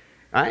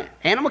 All right?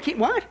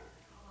 What?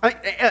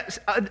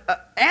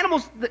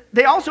 Animals,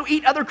 they also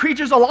eat other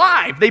creatures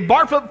alive. They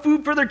barf up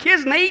food for their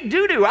kids and they eat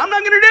doo-doo. I'm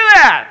not going to do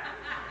that.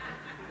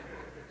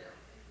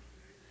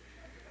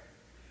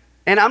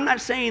 And I'm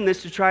not saying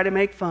this to try to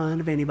make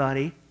fun of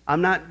anybody.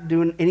 I'm not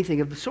doing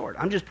anything of the sort.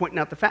 I'm just pointing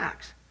out the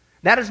facts.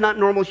 That is not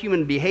normal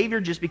human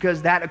behavior just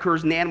because that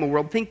occurs in the animal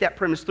world. Think that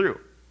premise through.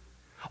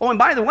 Oh, and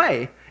by the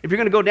way, if you're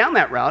going to go down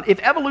that route, if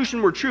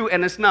evolution were true,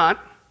 and it's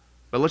not,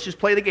 but let's just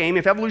play the game,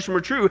 if evolution were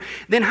true,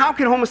 then how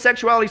can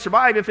homosexuality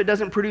survive if it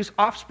doesn't produce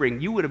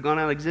offspring? You would have gone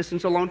out of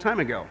existence a long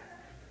time ago.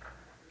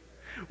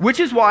 Which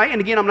is why,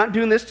 and again, I'm not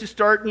doing this to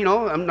start,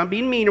 I'm not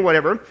being mean or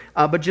whatever,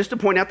 but just to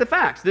point out the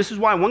facts. This is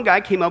why one guy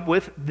came up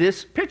with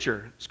this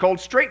picture. It's called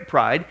straight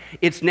pride.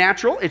 It's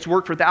natural, it's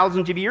worked for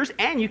thousands of years,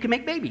 and you can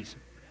make babies.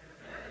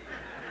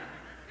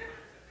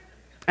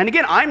 And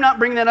again, I'm not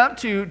bringing that up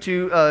to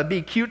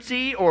be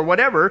cutesy or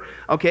whatever,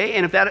 okay?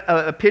 And if that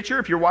a picture,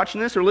 if you're watching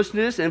this or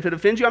listening to this, and if it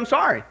offends you, I'm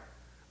sorry.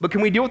 But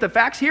can we deal with the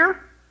facts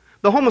here?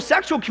 The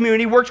homosexual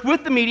community works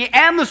with the media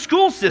and the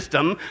school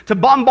system to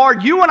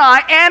bombard you and I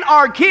and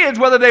our kids,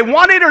 whether they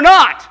want it or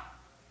not,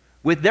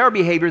 with their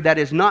behavior that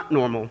is not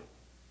normal.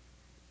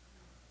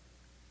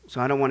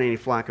 So I don't want any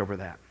flack over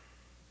that.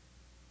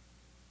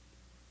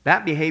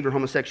 That behavior,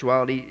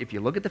 homosexuality, if you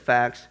look at the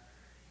facts,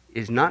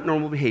 is not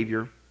normal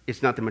behavior.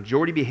 It's not the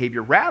majority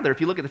behavior. Rather, if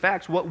you look at the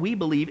facts, what we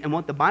believe and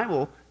what the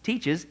Bible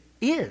teaches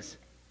is.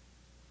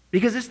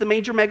 Because it's the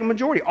mega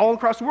majority all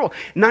across the world.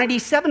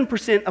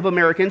 97% of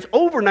Americans,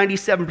 over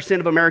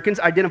 97% of Americans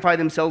identify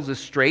themselves as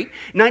straight.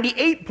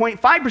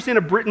 98.5%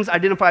 of Britons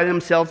identify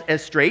themselves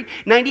as straight.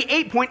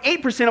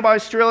 98.8% of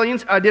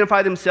Australians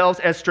identify themselves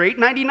as straight.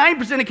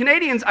 99% of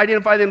Canadians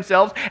identify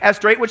themselves as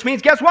straight, which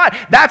means, guess what?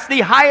 That's the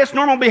highest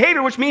normal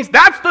behavior, which means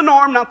that's the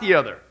norm, not the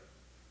other.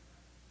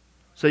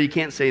 So you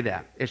can't say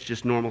that. It's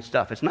just normal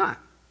stuff. It's not,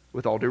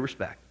 with all due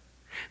respect.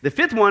 The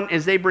fifth one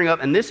is they bring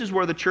up, and this is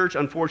where the church,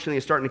 unfortunately,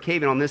 is starting to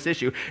cave in on this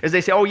issue, is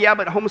they say, oh, yeah,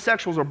 but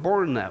homosexuals are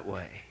born that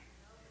way.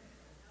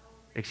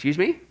 Excuse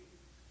me?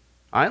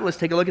 All right, let's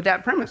take a look at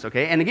that premise,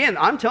 okay? And again,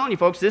 I'm telling you,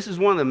 folks, this is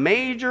one of the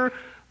major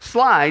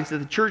slides that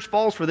the church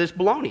falls for this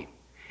baloney.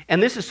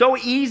 And this is so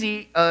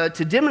easy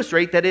to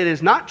demonstrate that it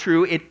is not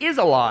true, it is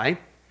a lie,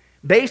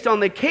 based on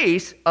the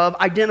case of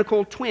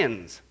identical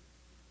twins.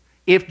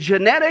 If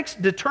genetics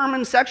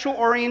determine sexual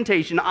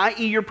orientation,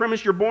 i.e. your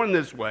premise you're born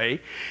this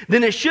way,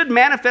 then it should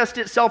manifest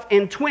itself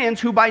in twins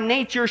who by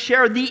nature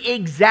share the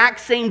exact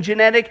same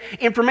genetic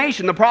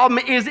information. The problem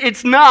is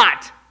it's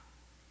not.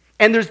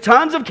 And there's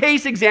tons of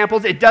case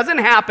examples. It doesn't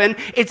happen.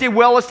 It's a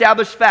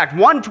well-established fact.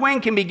 One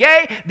twin can be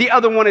gay, the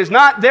other one is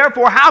not.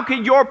 Therefore, how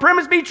could your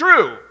premise be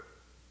true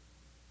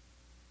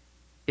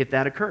if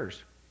that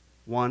occurs?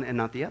 One and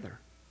not the other.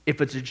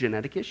 If it's a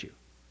genetic issue.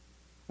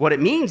 What it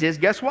means is,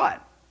 guess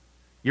what?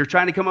 You're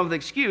trying to come up with an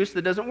excuse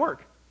that doesn't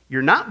work.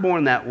 You're not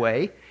born that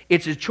way.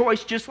 It's a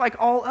choice just like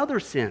all other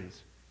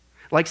sins.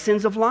 Like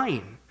sins of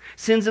lying,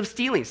 sins of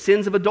stealing,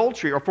 sins of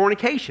adultery or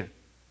fornication.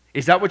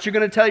 Is that what you're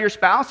going to tell your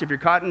spouse if you're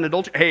caught in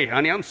adultery? Hey,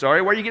 honey, I'm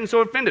sorry. Why are you getting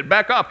so offended?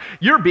 Back up.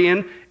 You're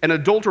being an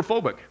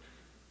adulterophobic.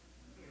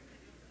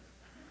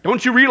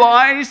 Don't you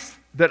realize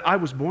that I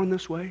was born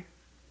this way?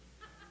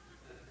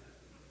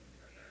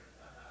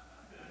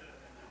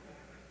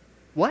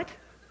 What?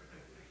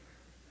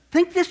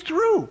 Think this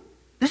through.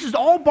 This is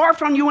all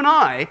barfed on you and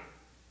I. And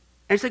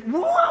it's like,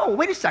 whoa,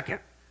 wait a second.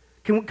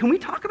 Can we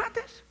talk about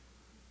this?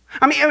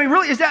 I mean,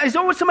 really, is that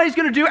what somebody's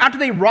going to do after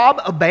they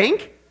rob a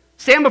bank?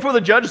 Stand before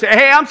the judge and say,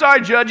 hey, I'm sorry,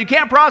 judge, you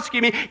can't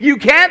prosecute me. You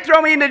can't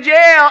throw me into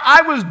jail.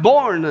 I was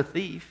born a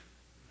thief.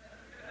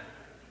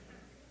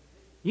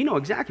 You know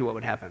exactly what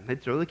would happen.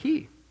 They'd throw the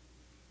key.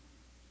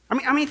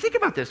 I mean, think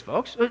about this,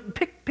 folks.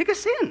 Pick a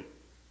sin.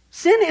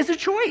 Sin is a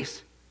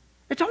choice.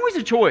 It's always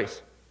a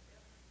choice.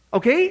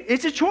 Okay?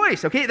 It's a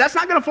choice, okay? That's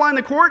not going to fly in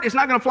the court. It's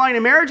not going to fly in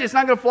a marriage. It's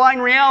not going to fly in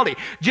reality.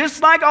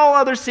 Just like all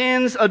other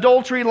sins,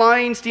 adultery,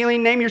 lying,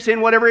 stealing, name your sin,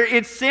 whatever,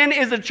 sin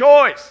is a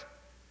choice.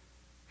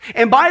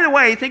 And by the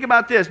way, think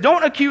about this.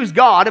 Don't accuse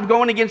God of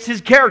going against his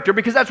character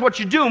because that's what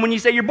you're doing when you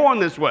say you're born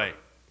this way.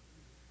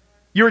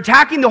 You're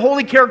attacking the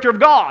holy character of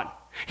God.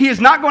 He is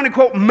not going to,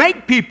 quote,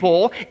 make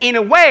people in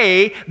a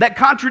way that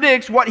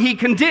contradicts what he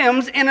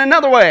condemns in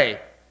another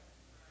way.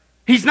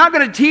 He's not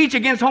going to teach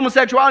against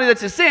homosexuality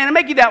that's a sin and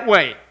make you that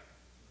way.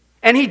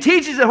 And he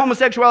teaches that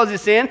homosexuality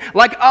is a sin,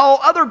 like all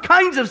other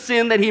kinds of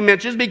sin that he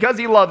mentions because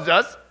he loves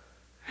us.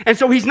 And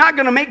so he's not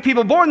going to make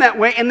people born that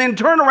way and then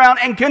turn around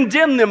and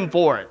condemn them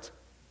for it.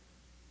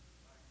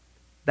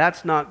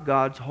 That's not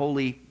God's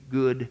holy,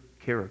 good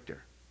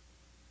character.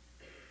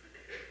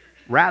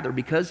 Rather,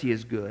 because he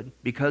is good,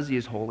 because he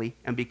is holy,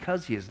 and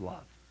because he is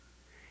love,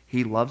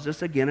 he loves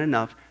us again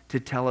enough to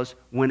tell us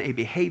when a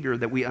behavior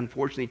that we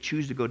unfortunately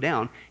choose to go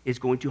down is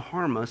going to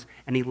harm us,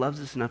 and he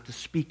loves us enough to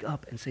speak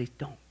up and say,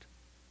 don't.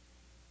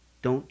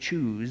 Don't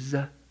choose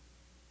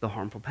the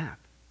harmful path.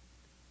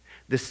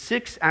 The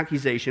sixth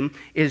accusation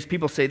is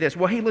people say this,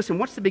 well, hey, listen,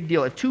 what's the big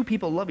deal? If two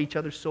people love each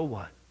other, so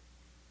what?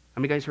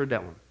 How many guys heard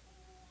that one?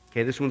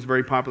 Okay, this one's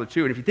very popular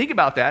too. And if you think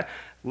about that,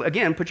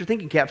 again, put your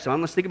thinking caps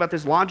on. Let's think about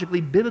this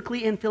logically,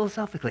 biblically, and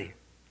philosophically.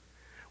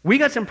 We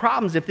got some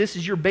problems if this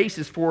is your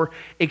basis for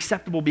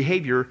acceptable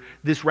behavior,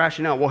 this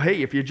rationale. Well,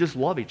 hey, if you just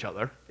love each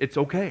other, it's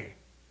okay.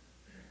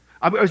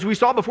 As we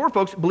saw before,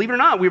 folks, believe it or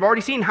not, we've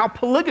already seen how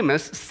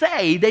polygamists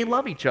say they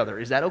love each other.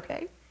 Is that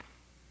okay?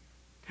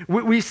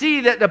 We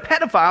see that the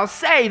pedophiles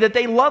say that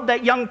they love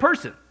that young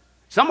person.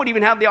 Some would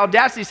even have the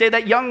audacity to say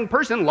that young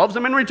person loves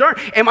them in return.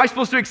 Am I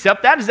supposed to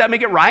accept that? Does that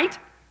make it right?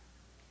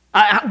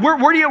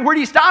 Where do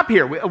you stop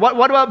here?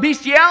 What about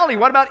bestiality?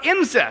 What about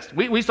incest?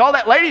 We saw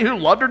that lady who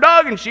loved her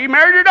dog and she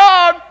married her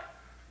dog.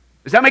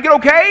 Does that make it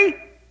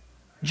okay?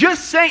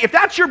 Just saying, if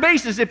that's your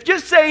basis, if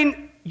just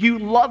saying you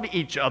love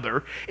each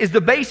other is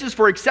the basis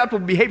for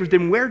acceptable behaviors,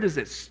 then where does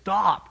it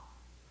stop?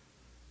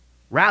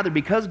 Rather,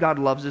 because God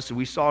loves us, as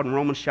we saw in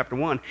Romans chapter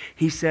 1,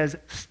 he says,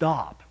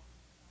 stop.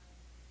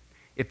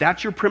 If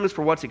that's your premise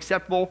for what's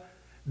acceptable,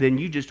 then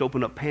you just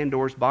open up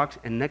Pandora's box,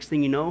 and next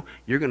thing you know,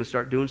 you're going to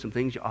start doing some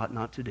things you ought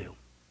not to do.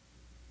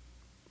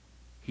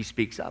 He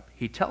speaks up.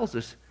 He tells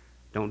us,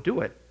 don't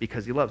do it,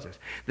 because he loves us.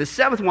 The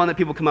seventh one that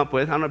people come up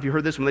with, I don't know if you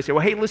heard this one, they say,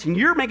 well, hey, listen,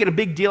 you're making a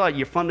big deal out of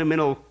you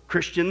fundamental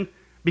Christian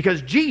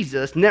because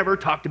Jesus never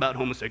talked about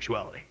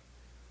homosexuality.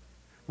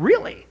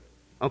 Really?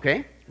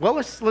 Okay. Well,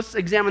 let's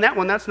examine that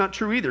one. That's not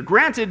true either.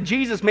 Granted,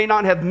 Jesus may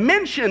not have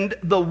mentioned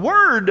the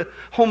word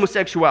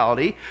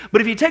homosexuality,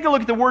 but if you take a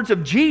look at the words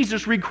of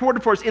Jesus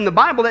recorded for us in the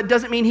Bible, that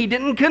doesn't mean he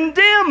didn't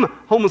condemn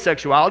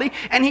homosexuality,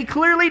 and he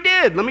clearly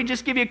did. Let me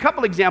just give you a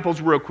couple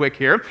examples real quick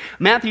here.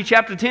 Matthew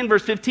chapter 10,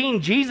 verse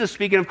 15, Jesus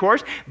speaking, of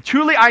course,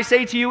 truly I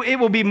say to you, it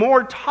will be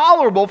more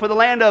tolerable for the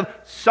land of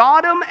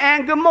Sodom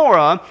and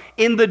Gomorrah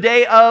in the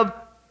day of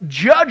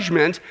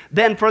judgment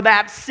than for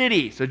that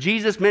city. So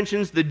Jesus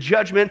mentions the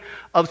judgment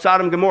of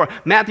Sodom and Gomorrah.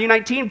 Matthew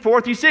 19,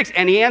 4 through 6.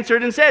 And he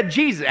answered and said,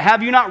 Jesus,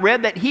 have you not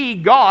read that he,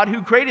 God,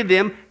 who created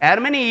them,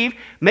 Adam and Eve,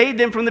 made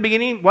them from the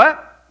beginning,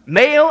 what?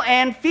 Male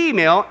and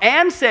female,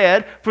 and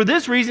said, for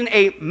this reason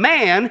a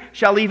man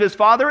shall leave his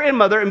father and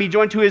mother and be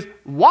joined to his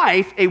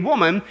wife, a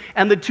woman,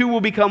 and the two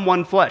will become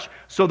one flesh.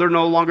 So they're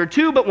no longer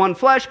two, but one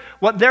flesh.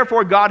 What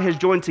therefore God has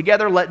joined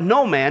together, let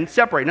no man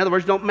separate. In other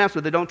words, don't mess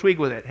with it, don't tweak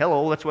with it.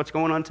 Hello, that's what's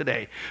going on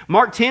today.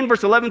 Mark 10,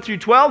 verse 11 through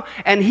 12,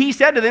 and he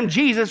said to them,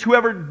 Jesus,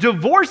 whoever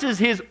divorces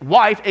his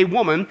wife, a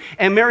woman,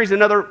 and marries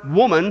another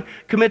woman,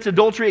 commits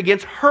adultery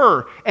against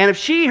her. And if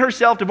she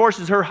herself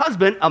divorces her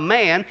husband, a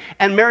man,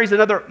 and marries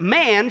another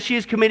man, she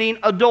is committing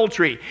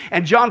adultery.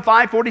 And John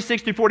 5,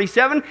 46 through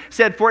 47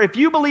 said, for if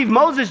you believe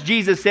Moses,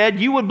 Jesus said,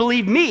 you would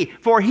believe me,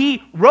 for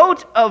he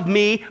wrote of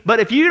me. But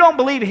if you don't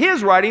believe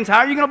his writings, how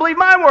are you going to believe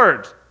my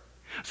words?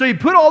 So you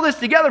put all this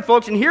together,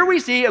 folks, and here we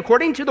see,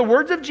 according to the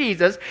words of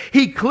Jesus,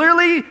 he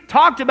clearly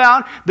talked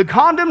about the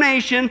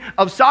condemnation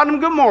of Sodom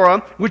and Gomorrah,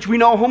 which we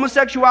know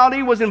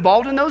homosexuality was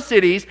involved in those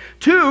cities.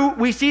 2,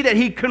 we see that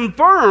he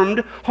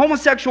confirmed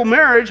homosexual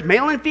marriage,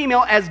 male and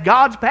female, as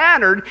God's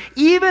pattern,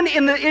 even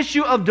in the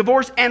issue of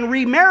divorce and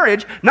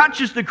remarriage, not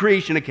just the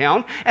creation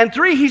account. And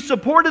 3, he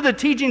supported the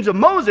teachings of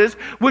Moses,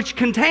 which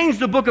contains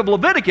the book of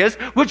Leviticus,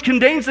 which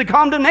contains the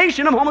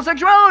condemnation of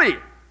homosexuality.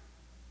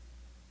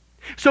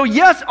 So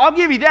yes, I'll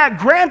give you that.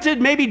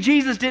 Granted, maybe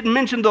Jesus didn't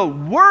mention the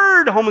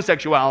word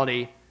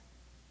homosexuality,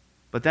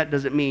 but that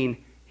doesn't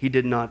mean he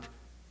did not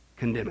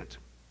condemn it.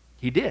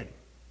 He did.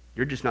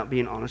 You're just not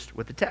being honest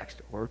with the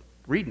text or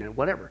reading it,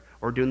 whatever,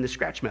 or doing the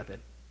scratch method.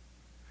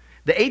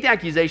 The 8th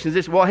accusation is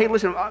this. Well, hey,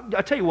 listen,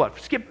 I'll tell you what.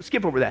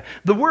 Skip over that.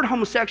 The word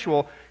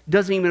homosexual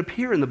doesn't even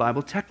appear in the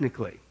Bible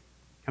technically.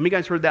 How many of you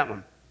guys heard that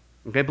one?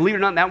 Okay, believe it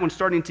or not, that one's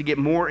starting to get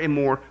more and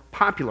more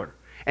popular.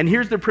 And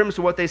here's the premise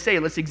of what they say.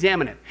 Let's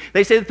examine it.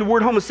 They say that the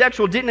word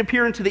homosexual didn't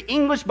appear into the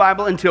English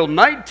Bible until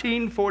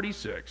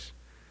 1946.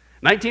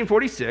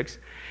 1946.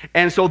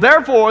 And so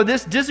therefore,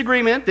 this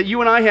disagreement that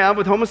you and I have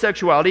with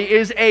homosexuality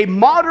is a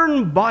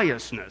modern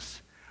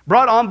biasness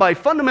brought on by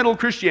fundamental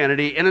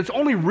Christianity, and it's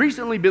only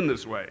recently been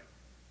this way.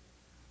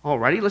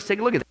 Alrighty, let's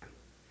take a look at that.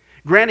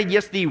 Granted,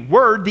 yes, the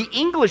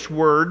English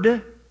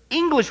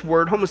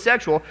word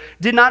homosexual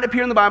did not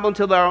appear in the Bible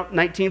until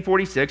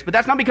 1946, but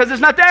that's not because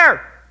it's not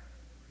there.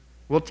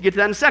 We'll get to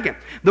that in a second.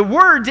 The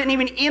word didn't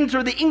even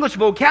enter the English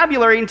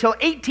vocabulary until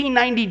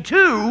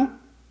 1892,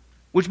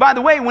 which, by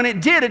the way, when it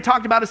did, it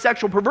talked about a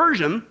sexual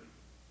perversion.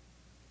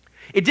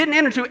 It didn't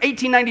enter until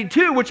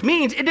 1892, which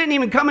means it didn't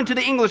even come into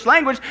the English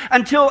language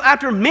until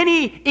after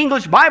many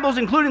English Bibles,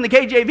 including the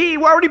KJV,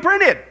 were already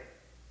printed.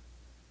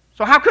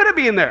 So how could it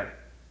be in there?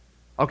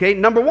 Okay,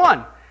 number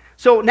one.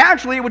 So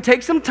naturally, it would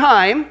take some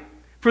time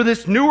for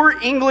this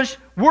newer English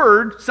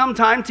word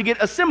sometime to get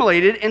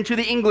assimilated into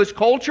the English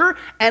culture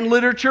and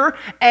literature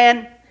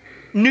and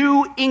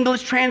new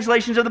English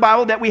translations of the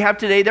Bible that we have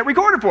today that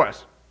record it for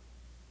us.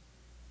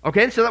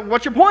 Okay, so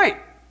what's your point?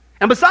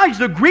 And besides,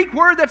 the Greek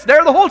word that's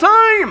there the whole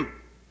time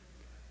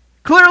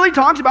clearly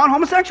talks about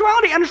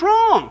homosexuality, and it's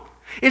wrong.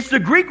 It's the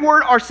Greek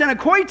word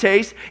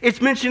arsenokoites.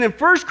 It's mentioned in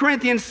 1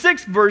 Corinthians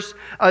 6,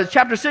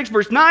 chapter 6,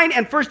 verse 9,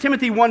 and 1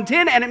 Timothy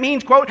 1:10, and it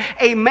means, quote,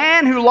 a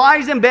man who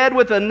lies in bed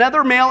with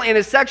another male in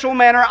a sexual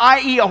manner,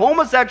 i.e. a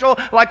homosexual,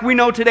 like we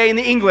know today in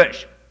the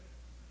English.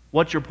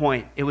 What's your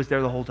point? It was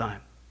there the whole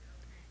time.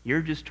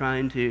 You're just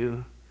trying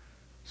to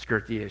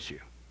skirt the issue.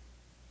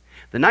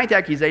 The 9th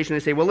accusation,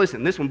 they say, well,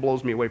 listen, this one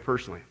blows me away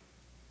personally.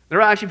 There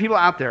are actually people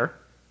out there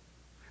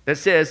that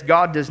says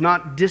God does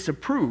not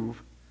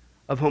disapprove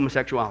of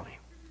homosexuality.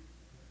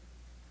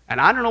 And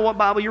I don't know what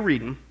Bible you're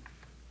reading,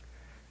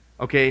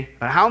 okay,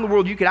 but how in the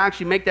world you could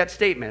actually make that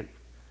statement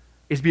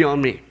is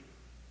beyond me.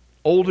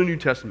 Old and New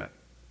Testament.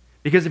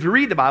 Because if you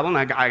read the Bible,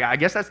 and I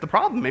guess that's the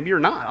problem, maybe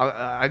you're not,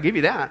 I'll give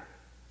you that.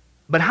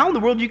 But how in the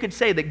world you could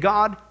say that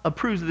God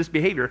approves of this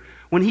behavior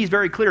when he's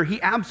very clear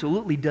he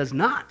absolutely does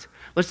not?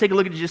 Let's take a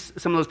look at just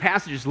some of those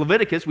passages.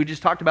 Leviticus, we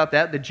just talked about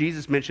that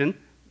Jesus mentioned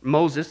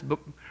Moses,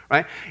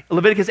 right?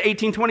 Leviticus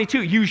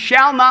 18:22, you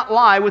shall not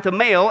lie with a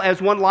male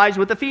as one lies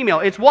with a female.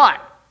 It's what?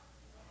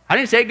 I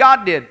didn't say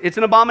God did. It's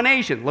an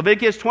abomination.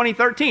 Leviticus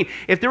 20:13,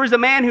 if there is a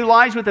man who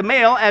lies with a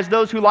male as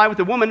those who lie with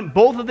a woman,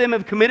 both of them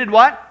have committed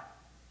what?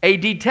 A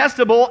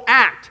detestable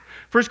act.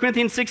 1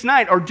 Corinthians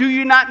 6:9, or do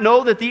you not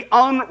know that the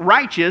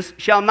unrighteous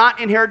shall not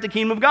inherit the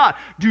kingdom of God?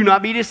 Do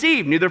not be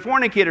deceived, neither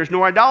fornicators,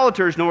 nor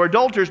idolaters, nor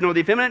adulterers, nor the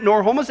effeminate,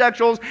 nor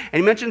homosexuals.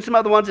 And he mentions some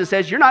other ones that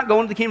says, you're not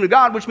going to the kingdom of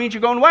God, which means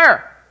you're going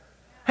where?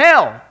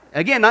 Hell.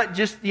 Again, not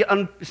just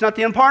it's not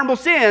the unpardonable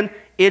sin,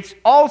 it's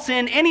all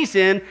sin, any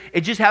sin,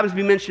 it just happens to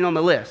be mentioned on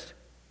the list.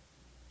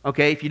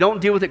 Okay, if you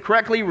don't deal with it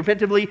correctly,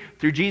 repentively,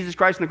 through Jesus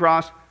Christ on the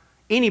cross,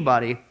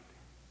 anybody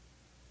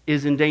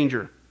is in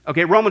danger.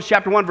 Okay, Romans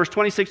chapter 1, verse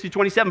 26 through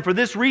 27. For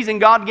this reason,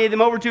 God gave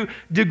them over to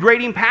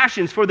degrading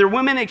passions, for their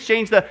women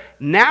exchanged the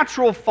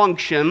natural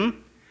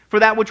function for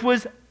that which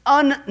was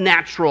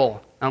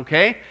unnatural.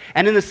 Okay?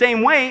 And in the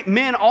same way,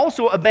 men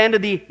also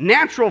abandoned the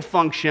natural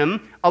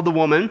function of the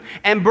woman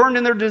and burned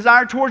in their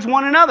desire towards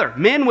one another.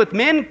 Men with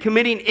men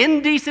committing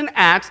indecent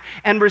acts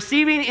and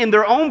receiving in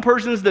their own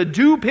persons the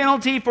due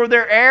penalty for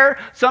their error.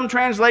 Some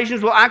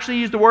translations will actually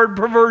use the word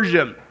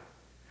perversion.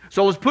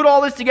 So let's put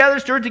all this together,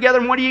 stir it together,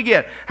 and what do you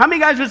get? How many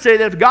guys would say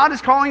that if God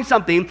is calling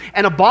something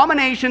an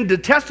abomination,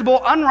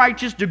 detestable,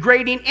 unrighteous,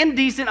 degrading,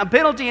 indecent, a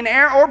penalty, an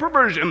error, or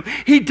perversion,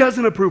 he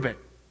doesn't approve it?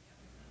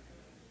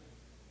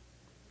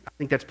 I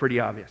think that's pretty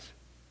obvious.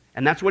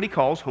 And that's what he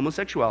calls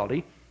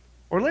homosexuality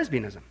or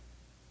lesbianism.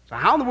 So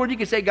how in the world you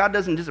can say God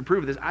doesn't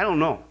disapprove of this? I don't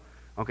know.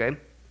 Okay?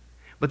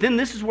 But then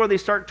this is where they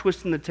start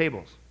twisting the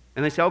tables.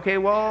 And they say, okay,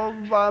 well,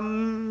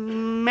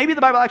 maybe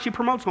the Bible actually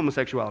promotes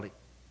homosexuality.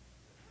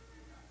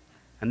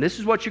 And this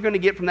is what you're going to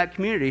get from that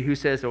community who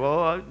says,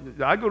 well,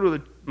 I go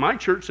to my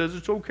church says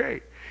it's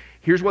okay.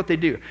 Here's what they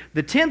do.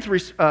 The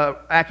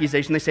 10th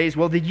accusation they say is,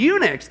 well, the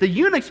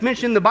eunuchs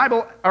mentioned in the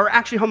Bible are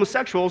actually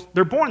homosexuals.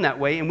 They're born that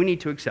way, and we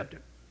need to accept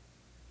it.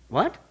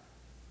 What?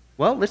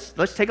 Well,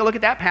 let's take a look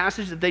at that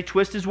passage that they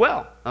twist as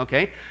well,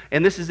 okay?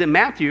 And this is in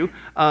Matthew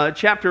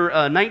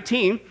chapter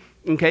 19,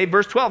 okay?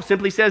 Verse 12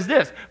 simply says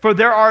this, for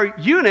there are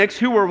eunuchs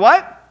who were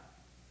what?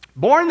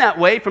 Born that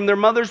way from their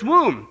mother's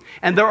womb.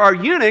 And there are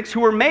eunuchs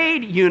who were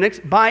made eunuchs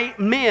by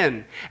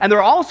men. And there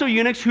are also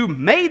eunuchs who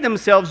made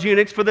themselves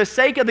eunuchs for the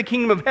sake of the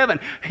kingdom of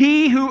heaven.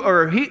 He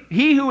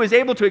who is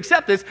able to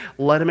accept this,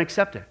 let him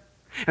accept it.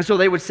 And so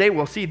they would say,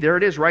 well, see, there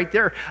it is right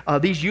there.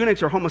 These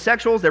eunuchs are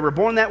homosexuals. They were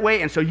born that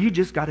way, and so you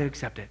just got to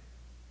accept it.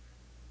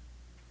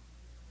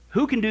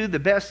 Who can do the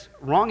best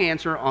wrong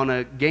answer on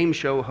a game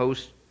show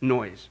host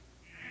noise?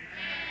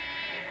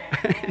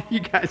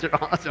 You guys are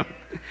awesome.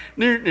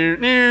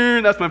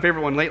 That's my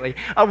favorite one lately.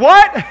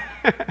 What?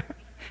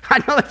 I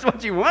know that's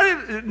what you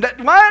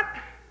wanted. What?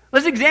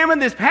 Let's examine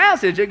this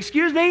passage.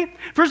 Excuse me?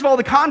 First of all,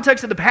 the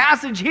context of the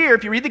passage here,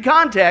 if you read the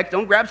context,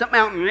 don't grab something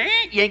out and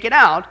yank it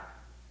out.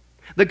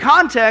 The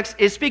context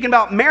is speaking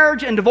about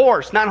marriage and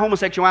divorce, not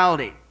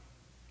homosexuality. It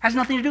has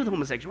nothing to do with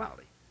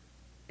homosexuality.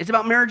 It's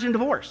about marriage and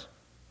divorce.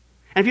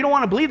 And if you don't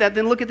want to believe that,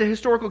 then look at the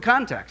historical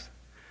context.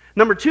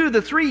 Number two,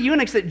 the three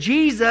eunuchs that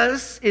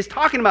Jesus is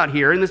talking about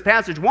here in this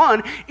passage,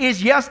 one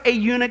is, yes, a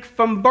eunuch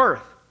from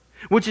birth,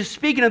 which is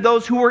speaking of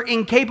those who were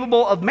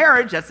incapable of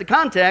marriage, that's the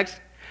context,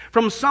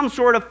 from some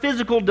sort of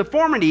physical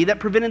deformity that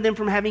prevented them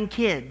from having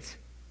kids.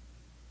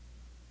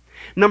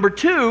 Number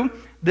two,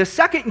 the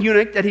second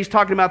eunuch that he's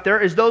talking about there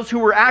is those who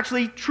were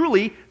actually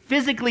truly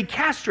physically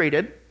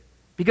castrated,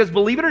 because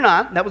believe it or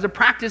not, that was a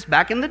practice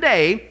back in the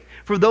day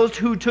for those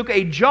who took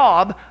a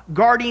job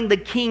guarding the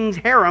king's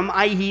harem,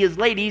 i.e. his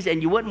ladies,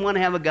 and you wouldn't want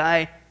to have a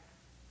guy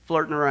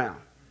flirting around.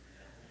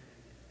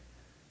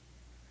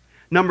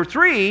 Number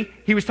three,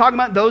 he was talking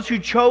about those who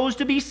chose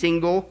to be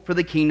single for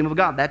the kingdom of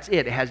God. That's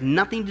it. It has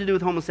nothing to do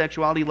with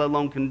homosexuality, let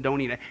alone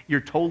condoning it. You're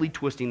totally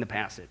twisting the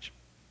passage.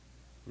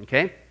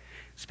 Okay?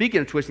 Speaking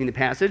of twisting the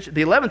passage,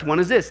 the 11th one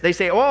is this. They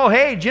say, oh,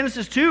 hey,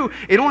 Genesis 2,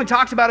 it only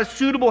talks about a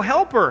suitable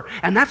helper,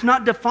 and that's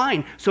not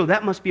defined, so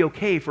that must be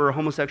okay for a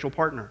homosexual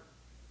partner.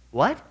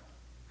 What?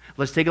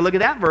 Let's take a look at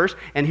that verse,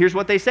 and here's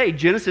what they say.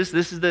 Genesis,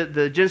 this is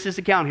the Genesis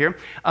account here,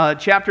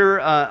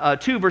 chapter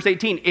 2, verse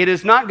 18. It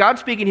is not, God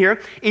speaking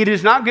here, it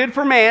is not good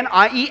for man,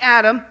 i.e.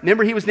 Adam.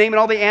 Remember, he was naming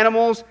all the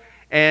animals,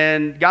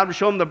 and God was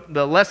showing him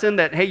the lesson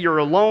that, hey, you're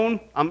alone.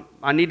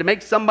 I need to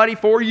make somebody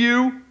for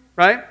you,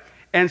 right?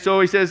 And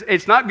so he says,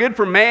 it's not good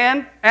for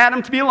man,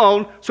 Adam, to be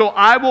alone, so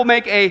I will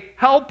make a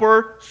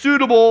helper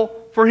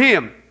suitable for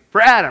him,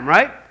 for Adam,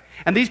 right?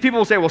 And these people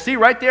will say, well, see,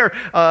 right there,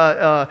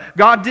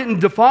 God didn't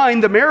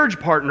define the marriage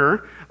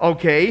partner,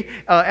 okay,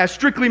 as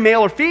strictly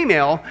male or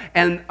female,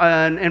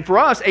 and for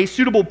us, a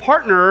suitable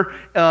partner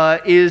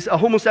is a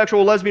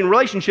homosexual lesbian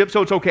relationship,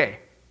 so it's okay.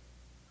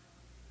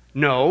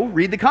 No,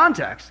 read the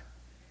context.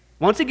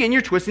 Once again,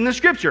 you're twisting the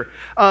scripture.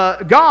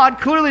 God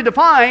clearly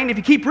defined, if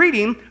you keep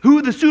reading,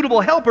 who the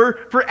suitable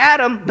helper for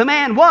Adam, the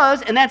man,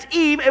 was, and that's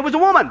Eve. It was a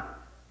woman.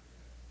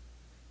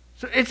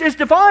 So it's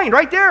defined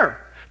right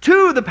there.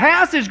 Two, the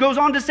passage goes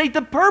on to state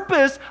the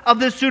purpose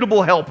of this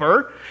suitable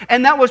helper,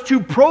 and that was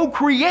to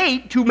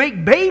procreate, to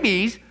make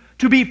babies,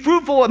 to be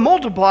fruitful and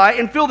multiply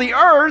and fill the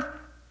earth,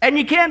 and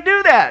you can't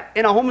do that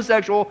in a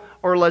homosexual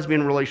or a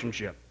lesbian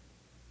relationship.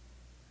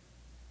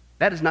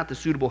 That is not the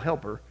suitable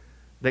helper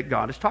that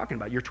God is talking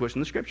about. You're twisting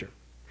the scripture.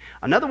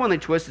 Another one they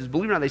twist is,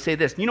 believe it or not, they say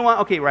this. You know what?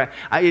 Okay, right.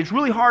 It's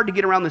really hard to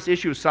get around this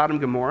issue of Sodom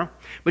and Gomorrah.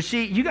 But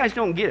see, you guys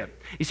don't get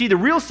it. You see, the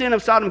real sin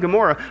of Sodom and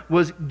Gomorrah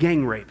was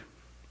gang rape.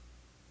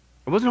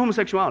 It wasn't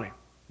homosexuality,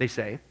 they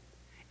say.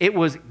 It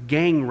was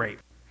gang rape.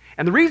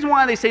 And the reason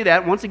why they say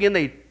that, once again,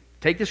 they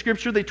take the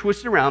scripture, they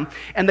twist it around,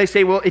 and they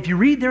say, well, if you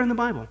read there in the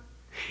Bible,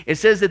 it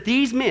says that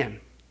these men,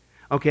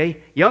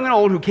 okay, young and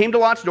old, who came to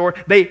Lot's door,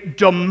 they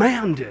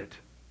demanded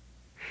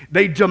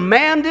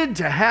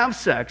to have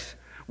sex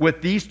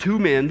with these two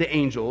men, the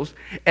angels,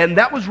 and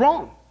that was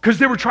wrong because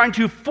they were trying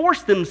to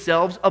force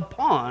themselves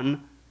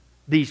upon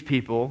these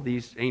people,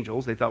 these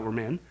angels they thought were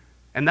men,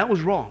 and that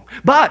was wrong.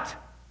 But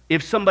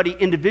if somebody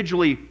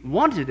individually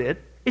wanted it,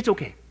 it's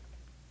okay.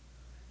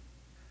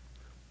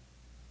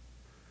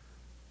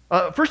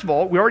 First of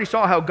all, we already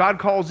saw how God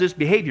calls this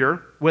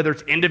behavior, whether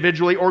it's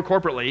individually or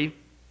corporately,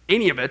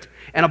 any of it,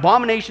 an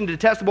abomination,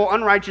 detestable,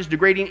 unrighteous,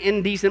 degrading,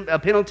 indecent, a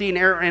penalty, an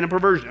error, and a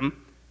perversion.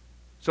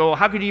 So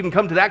how could you even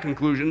come to that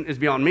conclusion is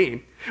beyond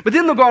me. But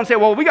then they'll go and say,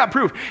 well, we got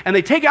proof. And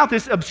they take out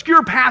this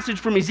obscure passage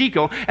from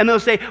Ezekiel, and they'll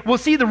say, well,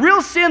 see, the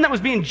real sin that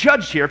was being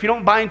judged here, if you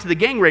don't buy into the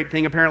gang rape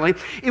thing, apparently,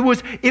 it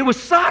was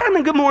Sodom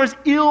and Gomorrah's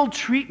ill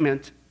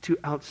treatment to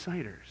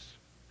outsiders.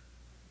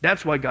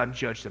 That's why God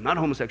judged them, not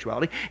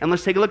homosexuality. And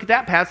let's take a look at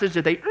that passage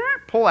that they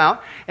pull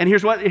out. And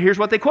here's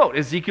what they quote.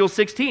 Ezekiel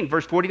 16,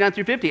 verse 49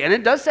 through 50. And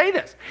it does say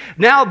this.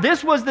 Now,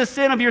 this was the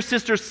sin of your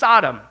sister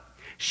Sodom.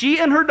 She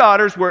and her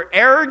daughters were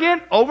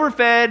arrogant,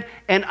 overfed,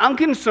 and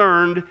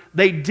unconcerned.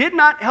 They did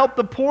not help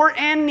the poor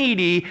and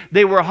needy.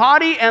 They were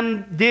haughty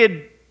and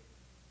did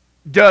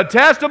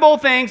detestable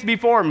things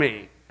before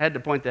me. I had to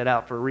point that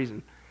out for a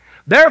reason.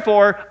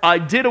 Therefore, I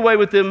did away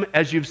with them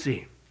as you've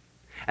seen.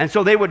 And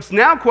so they would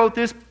now quote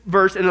this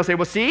verse and they'll say,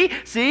 well,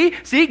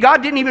 see,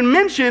 God didn't even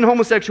mention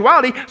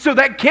homosexuality, so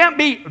that can't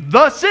be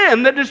the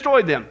sin that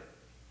destroyed them.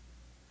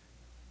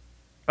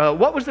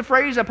 What was the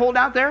phrase I pulled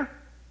out there?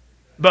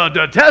 The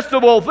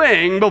detestable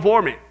thing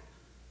before me.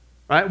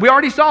 Right? We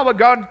already saw what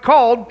God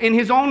called in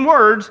his own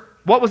words.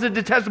 What was a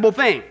detestable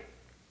thing?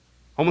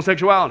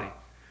 Homosexuality.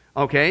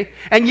 Okay?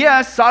 And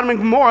yes, Sodom and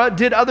Gomorrah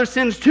did other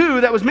sins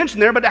too that was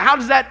mentioned there, but how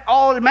does that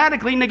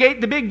automatically negate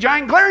the big,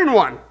 giant, glaring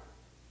one?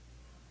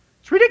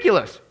 It's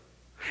ridiculous.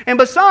 And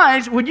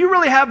besides, would you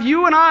really have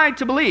you and I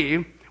to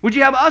believe, would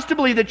you have us to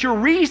believe that your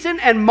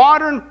recent and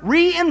modern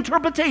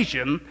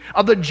reinterpretation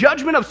of the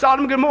judgment of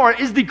Sodom and Gomorrah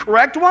is the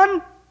correct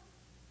one?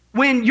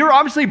 When you're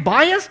obviously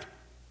biased?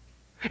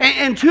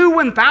 And two,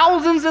 when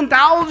thousands and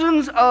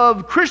thousands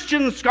of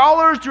Christian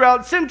scholars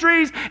throughout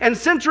centuries and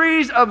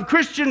centuries of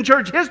Christian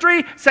church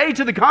history say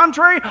to the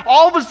contrary,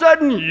 all of a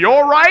sudden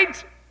you're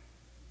right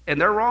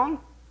and they're wrong?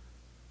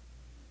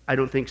 I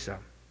don't think so.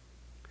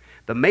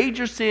 The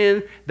major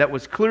sin that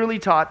was clearly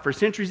taught for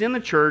centuries in the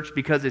church,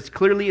 because it's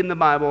clearly in the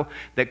Bible,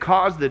 that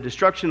caused the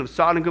destruction of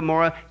Sodom and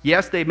Gomorrah,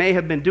 yes, they may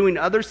have been doing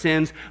other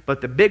sins, but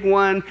the big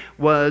one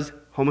was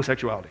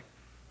homosexuality.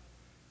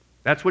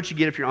 That's what you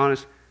get if you're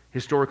honest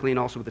historically and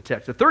also with the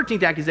text. The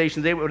 13th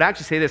accusation, they would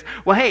actually say this.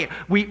 Well, hey,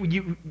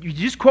 you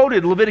just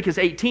quoted Leviticus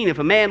 18. If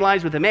a man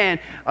lies with a man,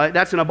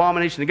 that's an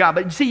abomination to God.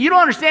 But you see, you don't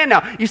understand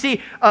now. You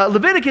see,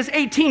 Leviticus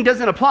 18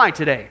 doesn't apply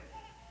today.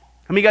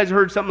 How many of you guys have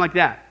heard something like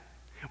that?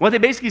 What they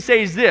basically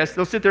say is this.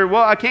 They'll sit there,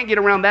 well, I can't get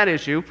around that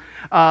issue.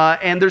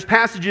 And there's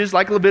passages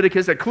like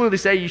Leviticus that clearly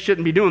say you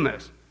shouldn't be doing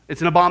this.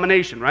 It's an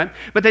abomination, right?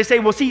 But they say,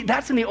 well, see,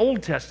 that's in the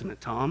Old Testament,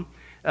 Tom.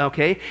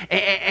 Okay?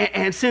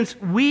 And since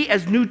we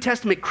as New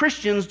Testament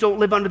Christians don't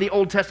live under the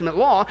Old Testament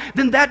law,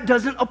 then that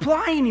doesn't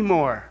apply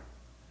anymore.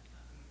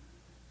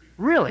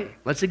 Really?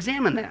 Let's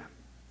examine that.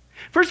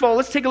 First of all,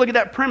 let's take a look at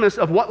that premise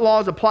of what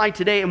laws apply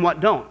today and what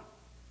don't.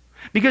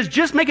 Because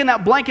just making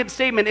that blanket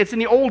statement, it's in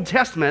the Old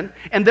Testament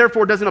and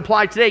therefore doesn't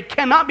apply today,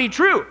 cannot be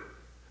true.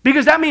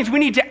 Because that means we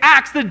need to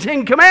axe the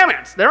 10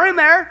 Commandments. They're in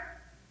there.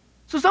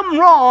 So something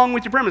wrong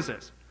with your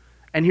premises.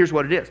 And here's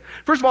what it is.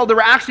 First of all, there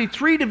were actually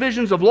 3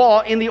 divisions of law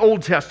in the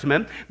Old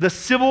Testament: the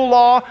civil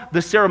law,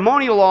 the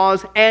ceremonial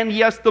laws, and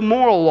yes, the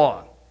moral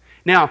law.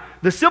 Now,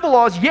 the civil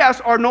laws,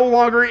 yes, are no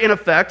longer in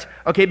effect,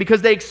 okay,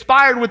 because they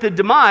expired with the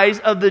demise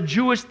of the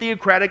Jewish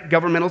theocratic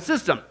governmental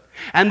system.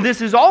 And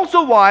this is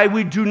also why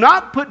we do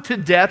not put to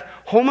death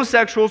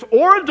homosexuals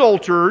or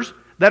adulterers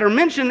that are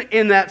mentioned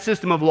in that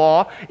system of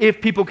law if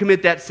people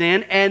commit that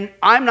sin. And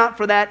I'm not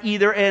for that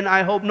either, and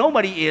I hope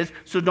nobody is,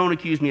 so don't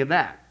accuse me of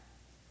that.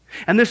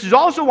 And this is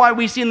also why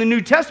we see in the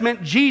New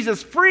Testament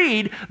Jesus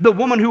freed the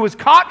woman who was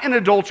caught in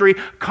adultery,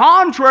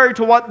 contrary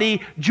to what the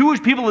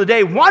Jewish people of the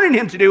day wanted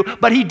him to do,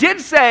 but he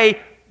did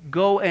say,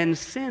 go and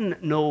sin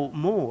no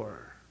more.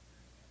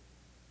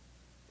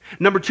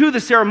 Number 2, the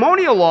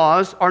ceremonial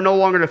laws are no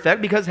longer in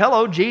effect because,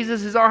 hello,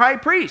 Jesus is our high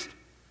priest.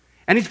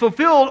 And he's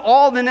fulfilled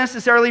all the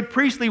necessarily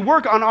priestly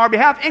work on our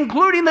behalf,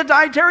 including the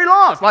dietary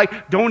laws,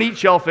 like don't eat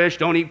shellfish,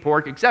 don't eat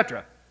pork,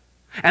 etc.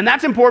 And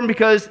that's important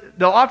because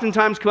they'll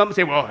oftentimes come up and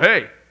say, well,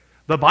 hey,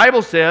 The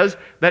Bible says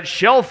that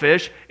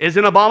shellfish is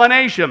an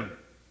abomination.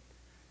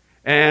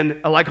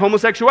 And like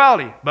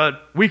homosexuality,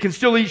 but we can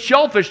still eat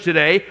shellfish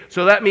today,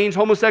 so that means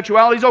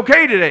homosexuality is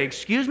okay today.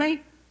 Excuse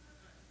me?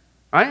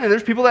 Right? And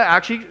there's people that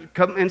actually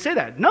come and say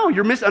that. No,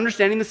 you're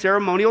misunderstanding the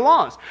ceremonial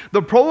laws.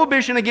 The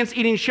prohibition against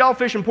eating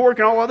shellfish and pork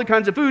and all other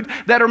kinds of food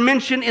that are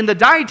mentioned in the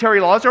dietary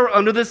laws are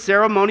under the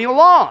ceremonial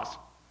laws.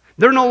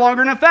 They're no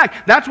longer in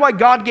effect. That's why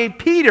God gave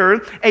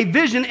Peter a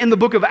vision in the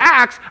book of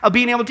Acts of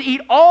being able to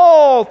eat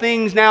all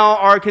things now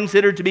are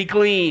considered to be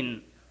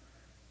clean.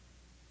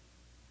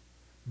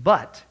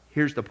 But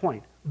here's the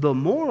point. The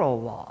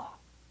moral law,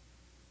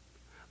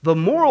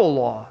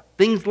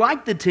 things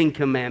like the Ten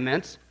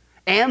Commandments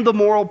and the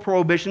moral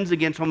prohibitions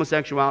against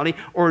homosexuality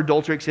or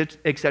adultery,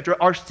 etc.,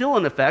 are still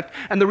in effect.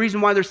 And the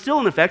reason why they're still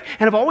in effect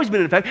and have always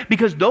been in effect,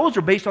 because those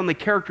are based on the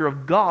character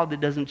of God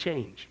that doesn't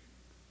change.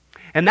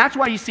 And that's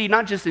why you see,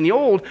 not just in the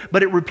Old,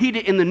 but it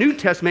repeated in the New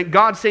Testament,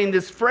 God saying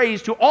this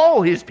phrase to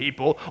all his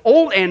people,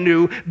 old and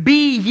new,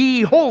 be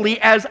ye holy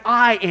as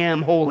I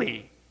am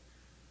holy.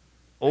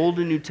 Old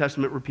and New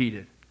Testament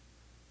repeated.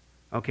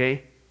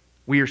 Okay?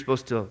 We are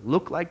supposed to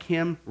look like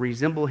him,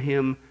 resemble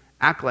him,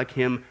 act like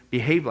him,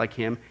 behave like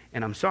him,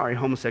 and I'm sorry,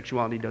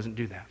 homosexuality doesn't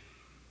do that.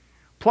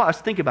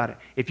 Plus, think about it.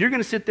 If you're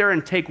going to sit there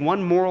and take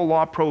one moral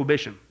law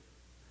prohibition,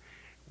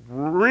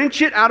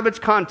 wrench it out of its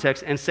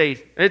context and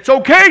say, it's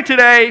okay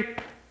today,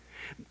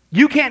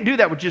 you can't do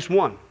that with just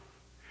one.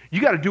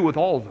 You got to do it with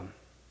all of them.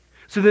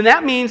 So then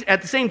that means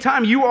at the same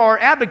time you are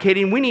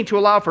advocating we need to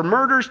allow for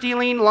murder,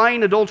 stealing,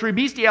 lying, adultery,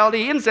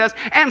 bestiality, incest,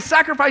 and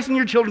sacrificing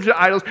your children to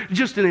idols,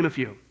 just to name a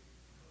few.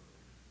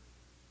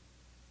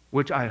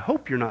 Which I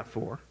hope you're not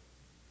for.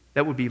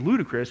 That would be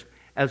ludicrous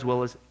as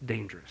well as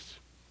dangerous.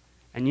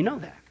 And you know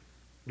that.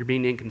 You're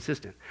being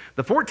inconsistent.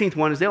 The 14th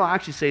one is they'll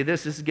actually say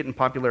this is getting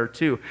popular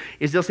too,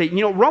 is they'll say,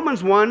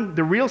 Romans 1,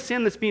 the real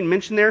sin that's being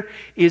mentioned there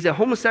is a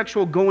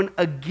homosexual going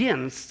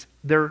against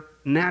their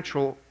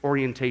natural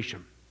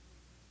orientation.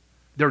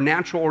 Their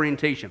natural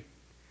orientation.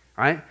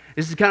 All right?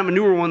 This is kind of a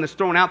newer one that's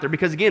thrown out there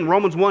because, again,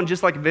 Romans 1,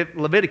 just like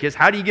Leviticus,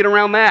 how do you get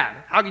around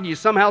that? How can you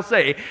somehow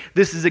say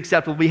this is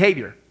acceptable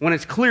behavior when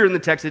it's clear in the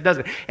text it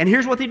doesn't? And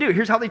here's what they do.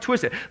 Here's how they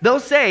twist it. They'll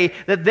say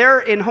that they're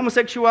in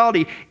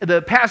homosexuality,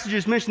 the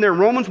passages mentioned there in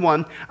Romans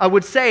 1,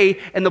 would say,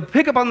 and they'll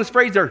pick up on this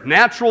phrase there,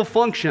 natural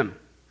function.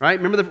 Right?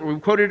 Remember we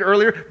quoted it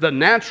earlier? The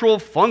natural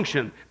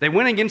function. They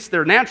went against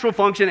their natural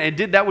function and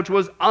did that which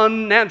was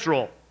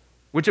unnatural,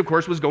 which of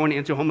course was going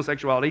into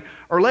homosexuality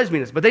or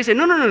lesbianism. But they say,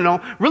 no.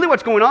 Really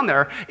what's going on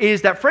there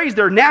is that phrase,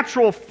 their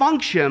natural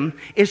function,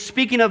 is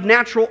speaking of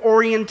natural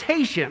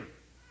orientation.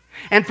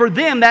 And for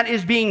them, that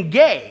is being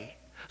gay.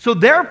 So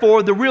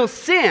therefore, the real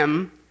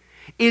sin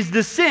is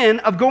the sin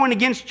of going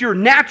against your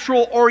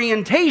natural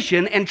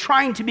orientation and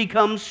trying to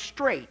become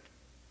straight.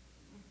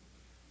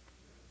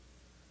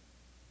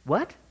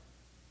 What?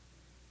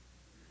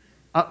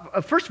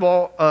 First of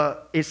all,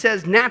 it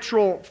says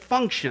natural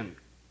function,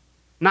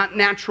 not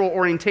natural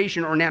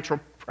orientation or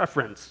natural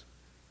preference.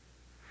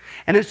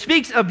 And it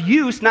speaks of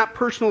use, not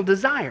personal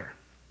desire.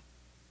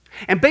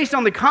 And based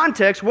on the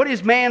context, what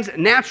is man's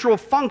natural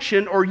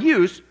function or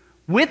use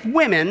with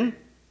women,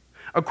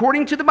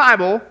 according to the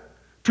Bible,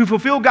 to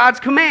fulfill God's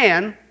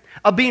command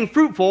of being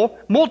fruitful,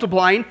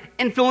 multiplying,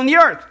 and filling the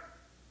earth?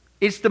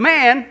 It's the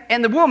man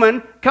and the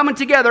woman coming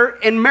together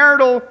in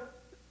marital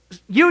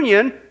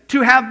union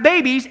to have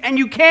babies, and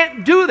you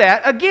can't do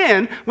that,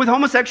 again, with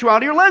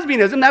homosexuality or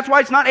lesbianism. That's why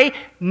it's not a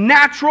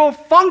natural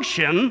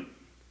function,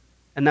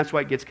 and that's why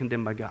it gets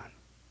condemned by God.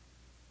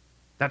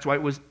 That's why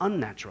it was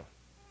unnatural.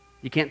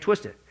 You can't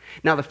twist it.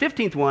 Now, the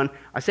 15th one,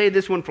 I say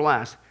this one for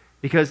last,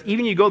 because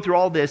even you go through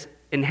all this,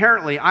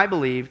 inherently, I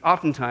believe,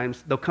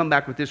 oftentimes, they'll come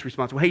back with this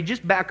response. Well, hey,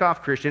 just back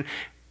off, Christian.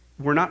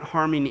 We're not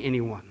harming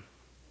anyone.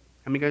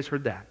 How many of you guys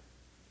heard that?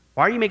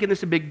 Why are you making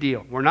this a big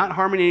deal? We're not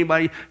harming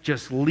anybody.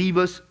 Just leave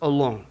us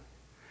alone.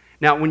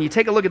 Now, when you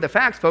take a look at the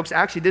facts, folks,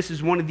 actually this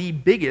is one of the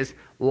biggest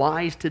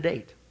lies to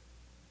date.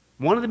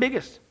 One of the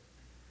biggest.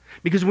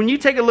 Because when you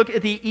take a look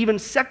at the even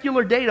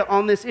secular data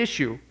on this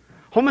issue,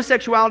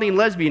 homosexuality and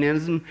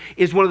lesbianism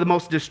is one of the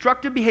most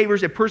destructive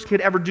behaviors a person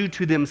could ever do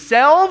to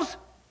themselves,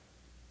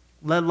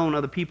 let alone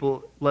other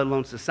people, let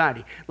alone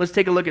society. Let's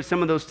take a look at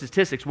some of those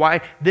statistics, why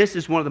this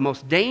is one of the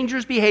most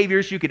dangerous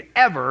behaviors you could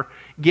ever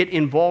get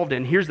involved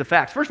in. Here's the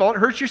facts. First of all, it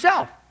hurts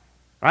yourself,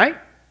 right?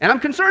 And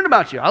I'm concerned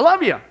about you. I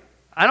love you.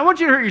 I don't want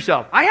you to hurt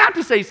yourself. I have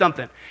to say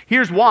something.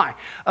 Here's why.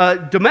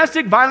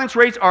 Domestic violence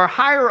rates are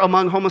higher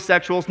among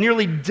homosexuals,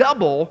 nearly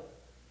double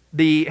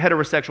the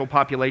heterosexual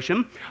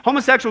population.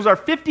 Homosexuals are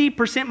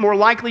 50% more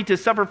likely to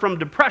suffer from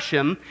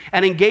depression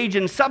and engage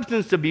in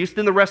substance abuse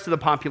than the rest of the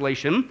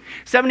population.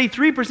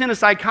 73% of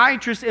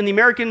psychiatrists in the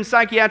American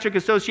Psychiatric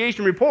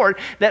Association report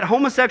that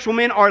homosexual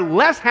men are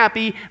less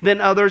happy than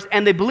others,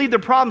 and they believe their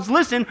problems,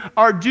 listen,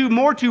 are due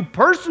more to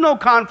personal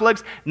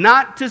conflicts,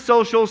 not to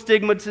social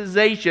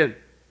stigmatization.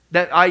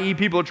 That, i.e.,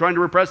 people are trying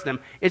to repress them.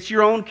 It's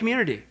your own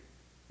community.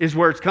 is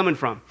where it's coming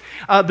from.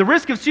 The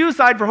risk of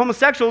suicide for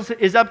homosexuals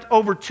is up to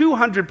over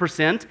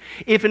 200%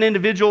 if an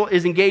individual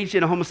is engaged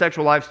in a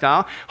homosexual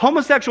lifestyle.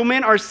 Homosexual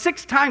men are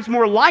 6 times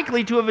more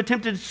likely to have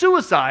attempted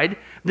suicide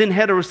than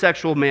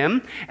heterosexual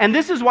men. And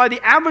this is why the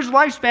average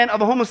lifespan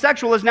of a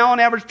homosexual is now on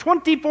average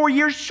 24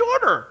 years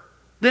shorter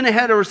than a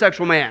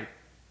heterosexual man.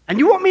 And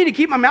you want me to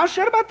keep my mouth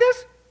shut about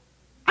this?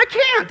 I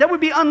can't. That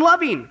would be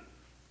unloving.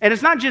 And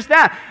it's not just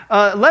that.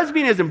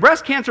 Lesbianism,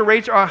 breast cancer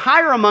rates are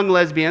higher among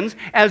lesbians,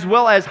 as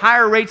well as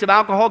higher rates of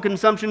alcohol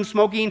consumption,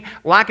 smoking,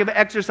 lack of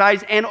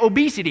exercise, and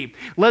obesity.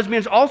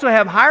 Lesbians also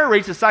have higher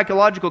rates of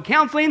psychological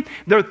counseling.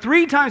 They're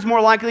 3 times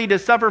more likely to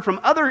suffer from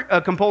other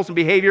compulsive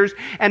behaviors.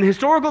 And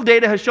historical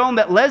data has shown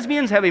that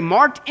lesbians have a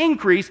marked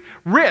increased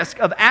risk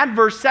of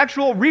adverse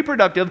sexual,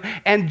 reproductive,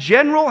 and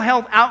general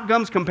health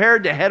outcomes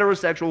compared to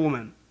heterosexual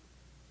women.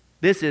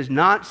 This is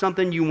not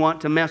something you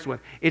want to mess with.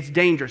 It's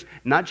dangerous,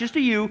 not just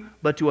to you,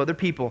 but to other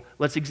people.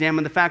 Let's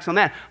examine the facts on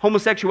that.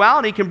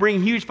 Homosexuality can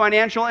bring huge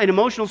financial and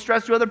emotional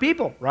stress to other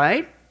people,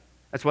 right?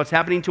 That's what's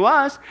happening to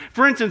us.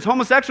 For instance,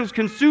 homosexuals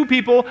can sue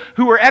people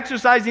who are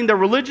exercising their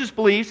religious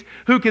beliefs,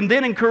 who can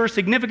then incur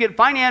significant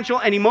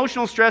financial and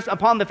emotional stress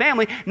upon the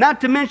family,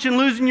 not to mention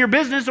losing your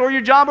business or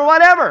your job or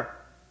whatever.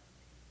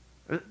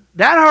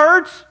 That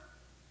hurts.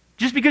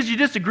 Just because you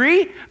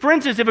disagree? For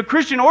instance, if a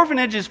Christian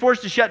orphanage is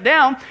forced to shut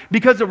down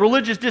because of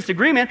religious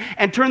disagreement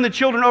and turn the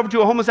children over to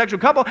a homosexual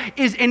couple,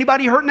 is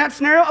anybody hurt in that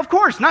scenario? Of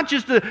course. Not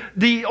just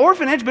the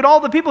orphanage, but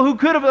all the people who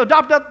could have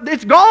adopted,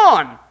 it's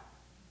gone.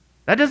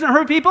 That doesn't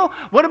hurt people?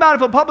 What about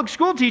if a public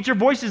school teacher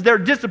voices their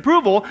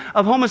disapproval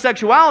of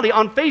homosexuality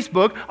on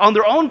Facebook, on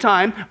their own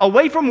time,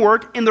 away from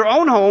work, in their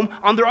own home,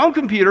 on their own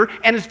computer,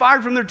 and is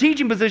fired from their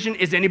teaching position?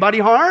 Is anybody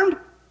harmed?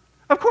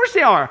 Of course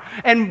they are.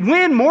 And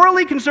when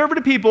morally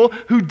conservative people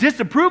who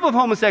disapprove of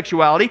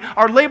homosexuality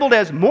are labeled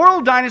as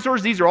moral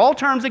dinosaurs, these are all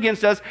terms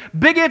against us,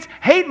 bigots,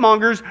 hate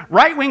mongers,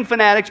 right-wing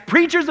fanatics,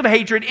 preachers of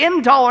hatred,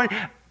 intolerant,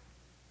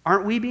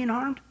 aren't we being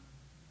harmed?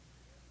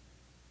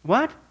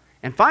 What?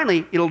 And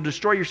finally, it'll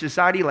destroy your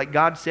society like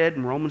God said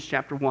in Romans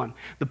chapter 1.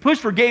 The push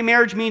for gay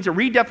marriage means a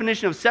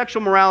redefinition of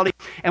sexual morality,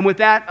 and with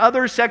that,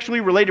 other sexually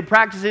related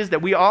practices that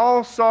we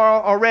all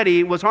saw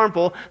already was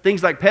harmful,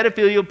 things like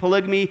pedophilia,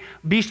 polygamy,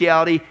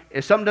 bestiality.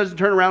 If something doesn't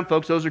turn around,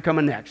 folks, those are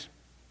coming next,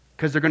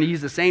 because they're going to use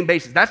the same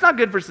basis. That's not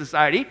good for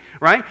society,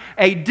 right?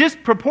 A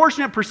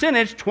disproportionate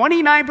percentage,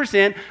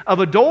 29% of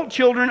adult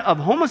children of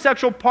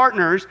homosexual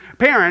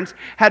parents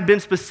had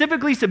been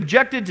specifically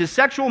subjected to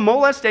sexual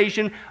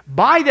molestation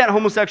by that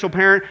homosexual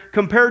parent,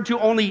 compared to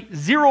only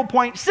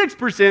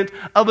 0.6%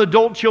 of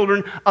adult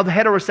children of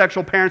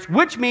heterosexual parents,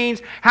 which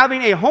means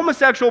having a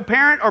homosexual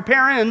parent or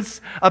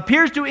parents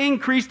appears to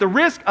increase the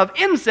risk of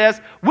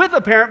incest with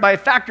a parent by a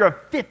factor of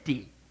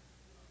 50.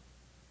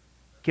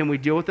 Can we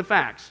deal with the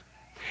facts?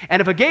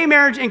 And if a gay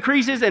marriage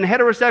increases and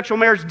heterosexual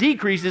marriage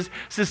decreases,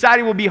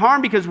 society will be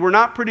harmed because we're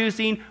not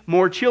producing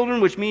more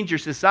children, which means your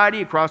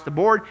society across the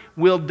board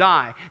will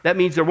die. That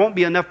means there won't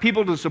be enough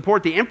people to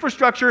support the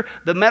infrastructure,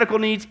 the medical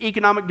needs,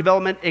 economic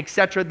development,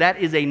 etc. That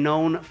is a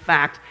known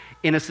fact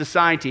in a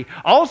society.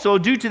 Also,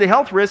 due to the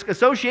health risk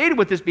associated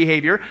with this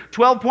behavior,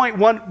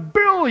 $12.1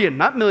 billion,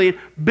 not million,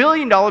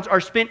 billion dollars are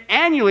spent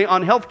annually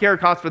on health care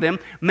costs for them,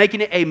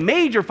 making it a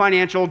major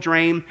financial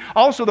drain.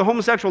 Also, the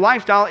homosexual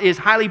lifestyle is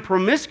highly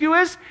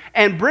promiscuous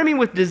and brimming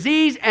with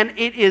disease, and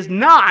it is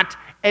not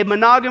a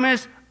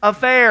monogamous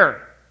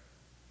affair.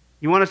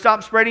 You want to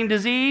stop spreading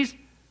disease?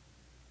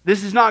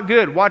 This is not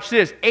good. Watch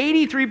this.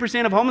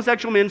 83% of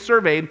homosexual men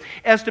surveyed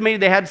estimated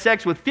they had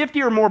sex with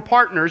 50 or more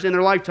partners in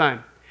their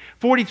lifetime.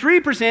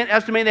 43%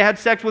 estimate they had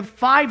sex with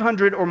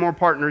 500 or more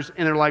partners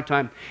in their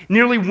lifetime.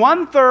 Nearly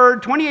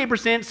 1/3,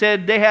 28%,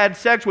 said they had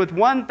sex with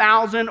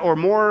 1,000 or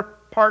more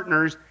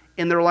partners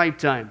in their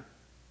lifetime.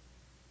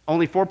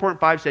 Only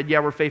 4.5% said, yeah,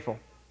 we're faithful.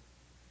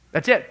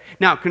 That's it.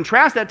 Now,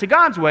 contrast that to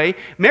God's way.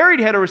 Married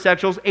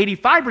heterosexuals,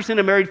 85%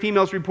 of married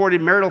females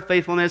reported marital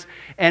faithfulness,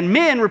 and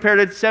men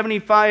reported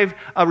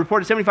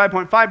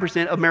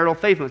 75.5% of marital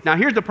faithfulness. Now,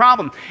 here's the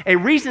problem. A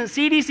recent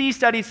CDC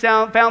study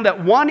found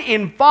that 1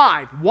 in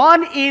 5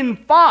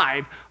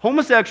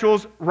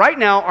 homosexuals right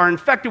now are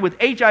infected with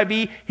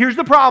HIV. Here's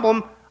the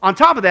problem. On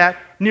top of that,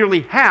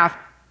 nearly half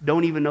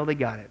don't even know they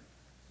got it.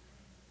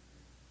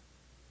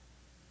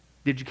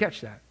 Did you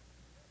catch that?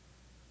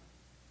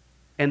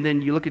 And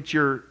then you look at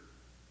your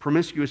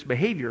promiscuous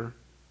behavior.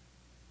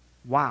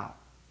 Wow.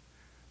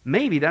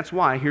 Maybe that's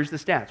why, here's the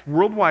stats.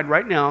 Worldwide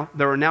right now,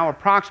 there are now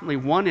approximately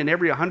 1 in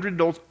every 100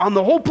 adults on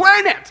the whole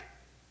planet.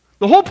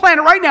 The whole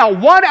planet right now,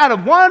 1 out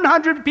of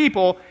 100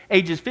 people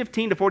ages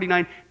 15 to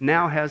 49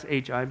 now has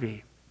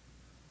HIV.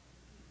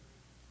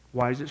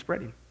 Why is it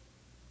spreading?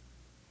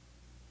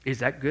 Is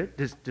that good?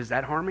 Does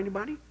that harm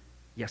anybody?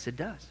 Yes, it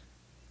does.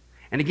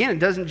 And again, it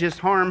doesn't just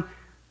harm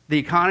the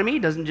economy,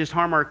 it doesn't just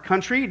harm our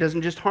country, it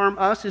doesn't just harm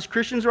us as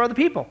Christians or other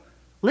people.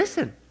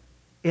 Listen,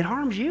 it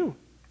harms you.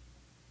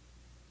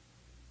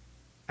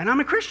 And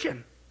I'm a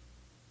Christian.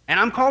 And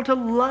I'm called to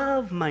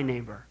love my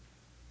neighbor.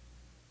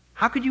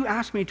 How could you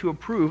ask me to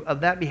approve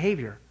of that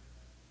behavior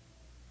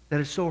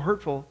that is so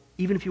hurtful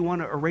even if you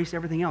want to erase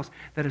everything else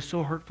that is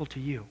so hurtful to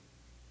you.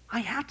 I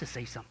have to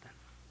say something.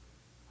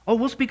 Oh,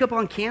 we'll speak up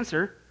on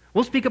cancer.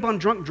 We'll speak up on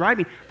drunk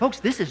driving. Folks,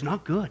 this is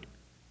not good.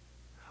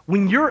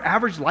 When your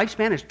average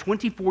lifespan is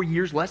 24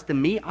 years less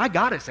than me, I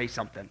got to say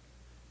something.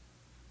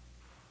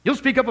 You'll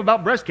speak up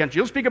about breast cancer.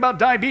 You'll speak about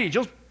diabetes.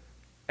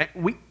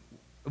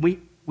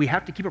 We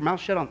have to keep our mouth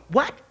shut on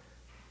what?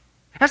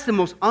 That's the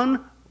most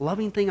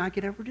unloving thing I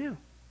could ever do.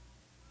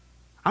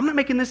 I'm not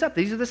making this up.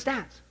 These are the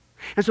stats.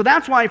 And so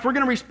that's why if we're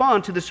going to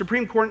respond to the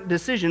Supreme Court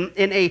decision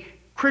in a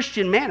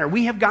Christian manner,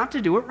 we have got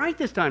to do it right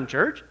this time,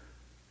 church.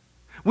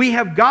 We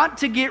have got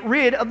to get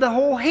rid of the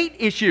whole hate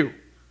issue.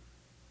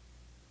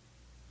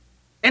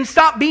 And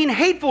stop being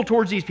hateful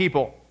towards these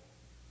people.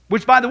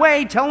 Which, by the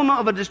way, telling them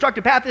of a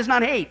destructive path is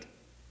not hate.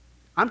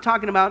 I'm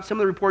talking about some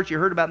of the reports you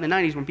heard about in the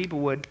 90s when people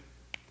would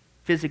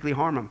physically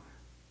harm them.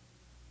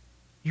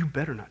 You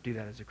better not do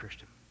that as a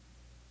Christian.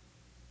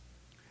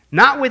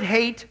 Not with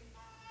hate,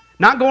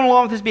 not going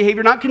along with this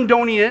behavior, not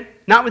condoning it,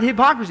 not with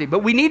hypocrisy.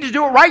 But we need to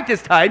do it right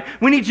this time.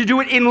 We need to do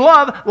it in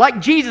love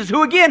like Jesus,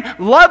 who again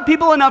loved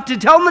people enough to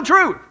tell them the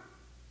truth,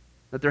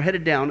 that they're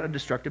headed down a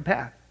destructive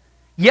path.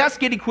 Yes,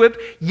 get equipped.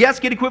 Yes,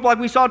 get equipped like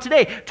we saw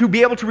today to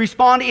be able to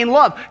respond in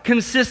love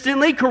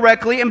consistently,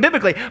 correctly, and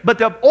biblically. But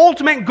the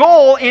ultimate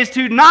goal is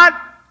to not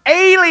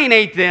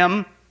alienate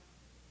them,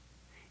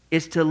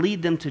 is to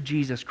lead them to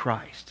Jesus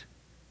Christ,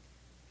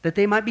 that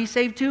they might be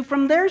saved too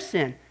from their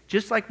sin,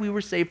 just like we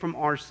were saved from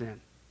our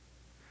sin.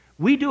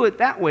 We do it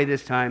that way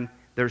this time,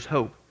 there's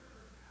hope.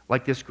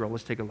 Like this girl.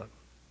 Let's take a look.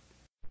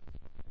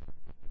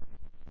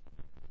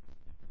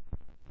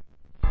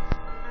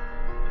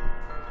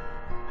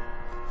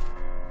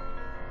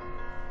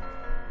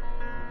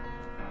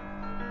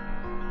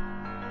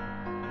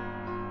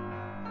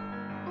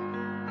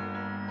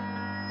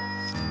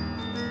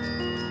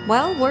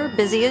 Well, we're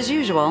busy as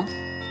usual.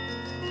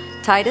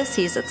 Titus,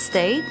 he's at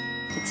State.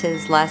 It's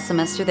his last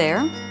semester there.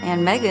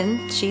 And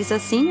Megan, she's a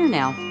senior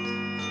now.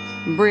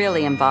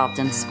 Really involved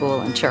in school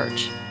and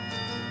church.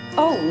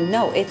 Oh,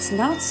 no, it's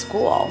not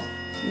school.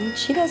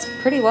 She does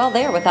pretty well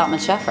there without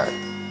much effort.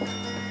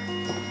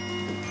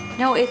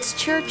 No, it's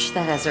church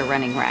that has her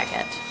running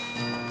ragged.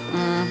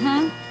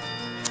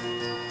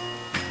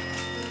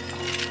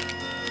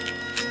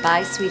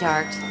 Bye,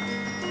 sweetheart.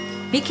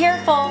 Be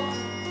careful.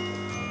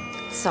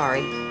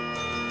 Sorry.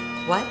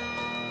 What?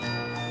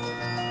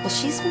 Well,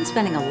 she's been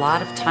spending a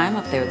lot of time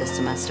up there this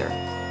semester.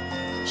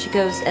 She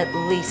goes at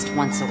least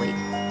once a week.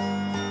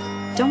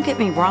 Don't get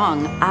me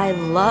wrong, I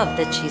love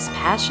that she's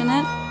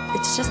passionate.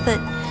 It's just that,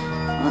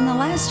 well, in the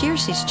last year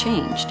she's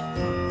changed.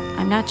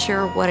 I'm not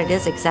sure what it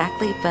is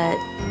exactly, but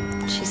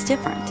she's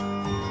different.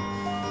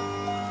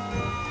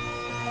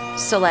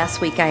 So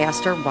last week I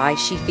asked her why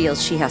she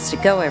feels she has to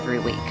go every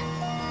week.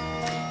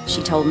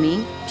 She told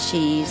me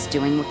she's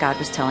doing what God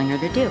was telling her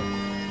to do.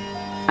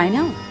 I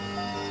know.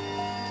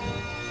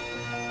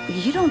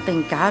 You don't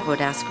think God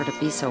would ask her to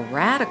be so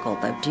radical,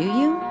 though, do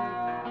you?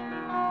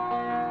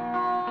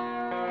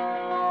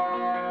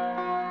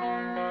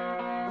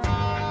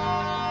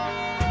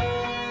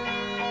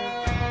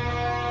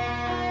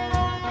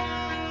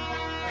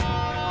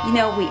 You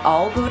know, we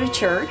all go to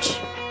church,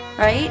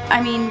 right?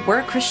 I mean, we're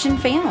a Christian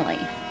family.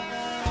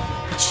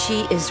 But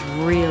she is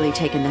really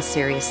taking this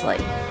seriously.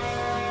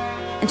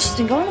 And she's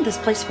been going to this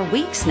place for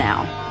weeks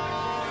now.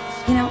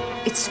 You know,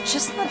 it's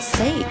just not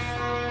safe.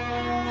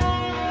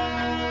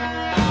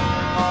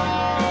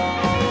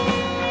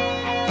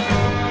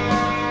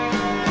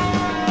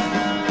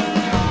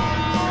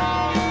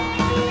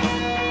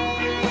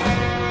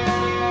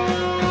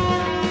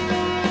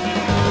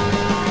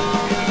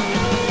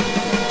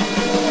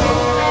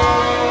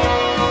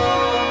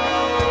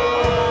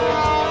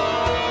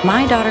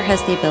 My daughter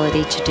has the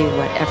ability to do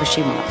whatever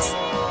she wants.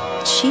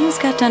 She has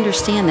got to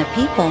understand that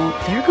people,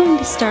 they're going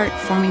to start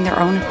forming their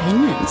own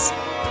opinions.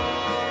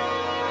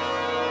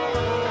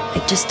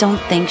 I just don't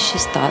think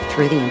she's thought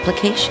through the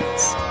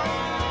implications.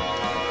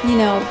 You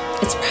know,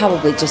 it's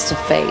probably just a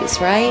phase,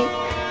 right?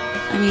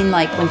 I mean,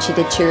 like when she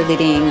did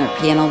cheerleading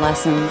or piano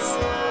lessons.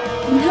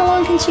 I mean, how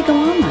long can she go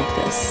on like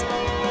this?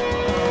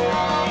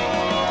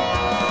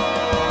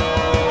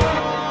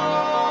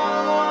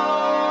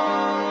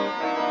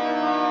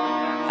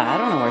 I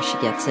don't know where she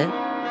gets it.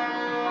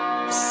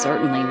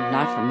 Certainly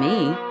not from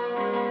me.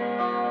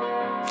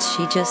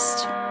 She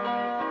just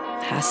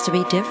has to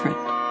be different.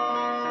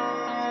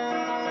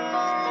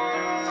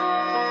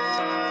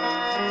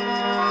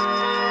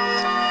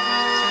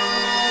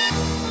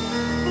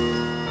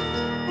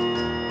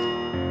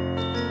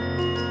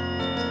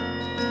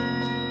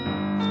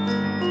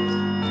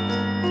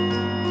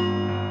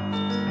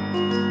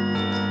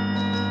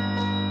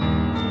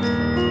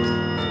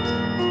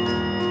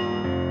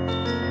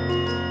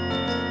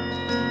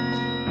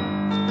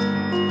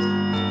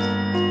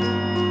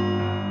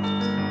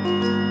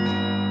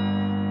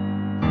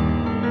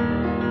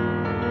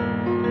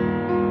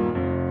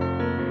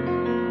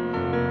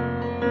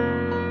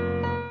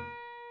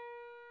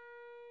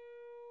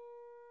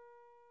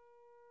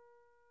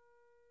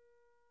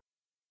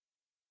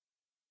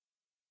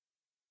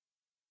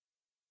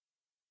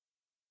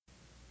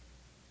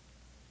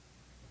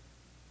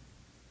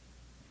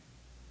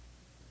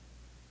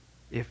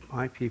 if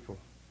my people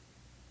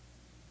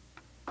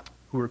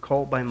who are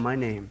called by my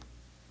name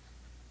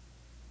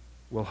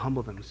will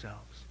humble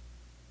themselves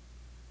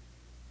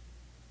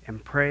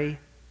and pray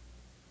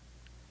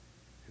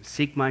and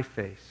seek my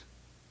face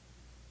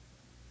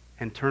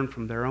and turn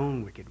from their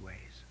own wicked ways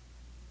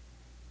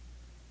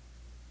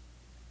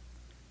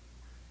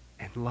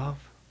and love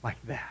like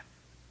that.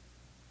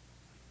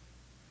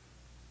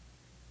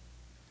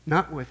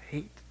 Not with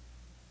hate.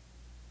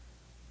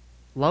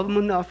 Love them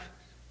enough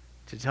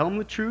to tell them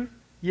the truth,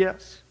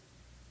 yes,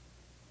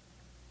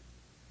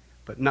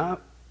 but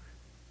not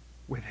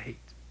with hate,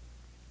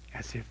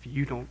 as if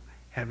you don't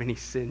have any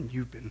sin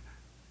you've been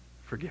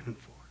forgiven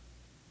for.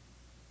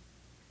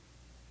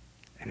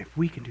 And if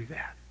we can do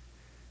that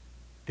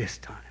this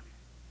time,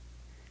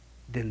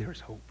 then there's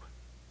hope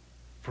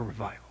for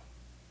revival.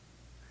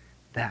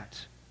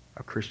 That's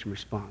a Christian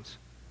response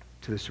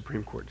to the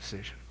Supreme Court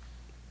decision.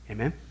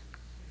 Amen?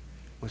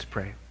 Let's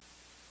pray.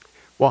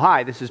 Well,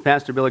 hi, this is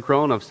Pastor Billy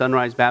Crone of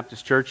Sunrise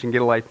Baptist Church and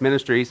Get a Life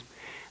Ministries,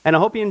 and I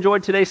hope you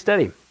enjoyed today's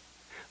study.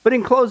 But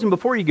in closing,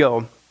 before you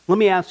go, let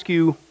me ask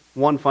you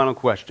one final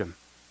question.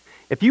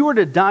 If you were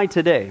to die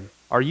today,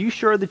 are you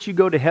sure that you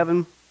go to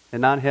heaven and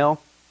not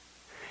hell?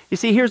 You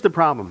see, here's the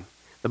problem.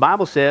 The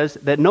Bible says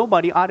that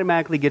nobody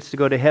automatically gets to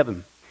go to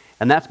heaven,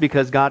 and that's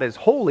because God is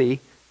holy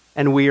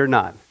and we are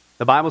not.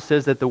 The Bible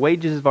says that the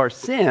wages of our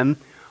sin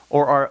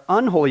or our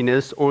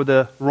unholiness or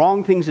the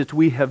wrong things that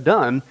we have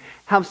done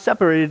have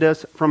separated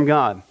us from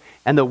God.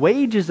 And the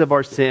wages of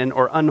our sin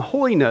or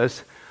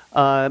unholiness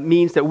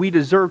means that we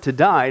deserve to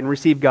die and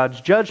receive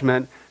God's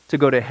judgment to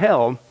go to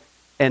hell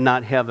and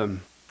not heaven.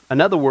 In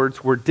other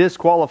words, we're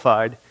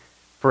disqualified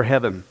for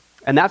heaven.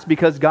 And that's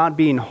because God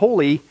being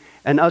holy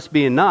and us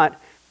being not,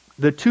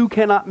 the two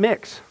cannot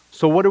mix.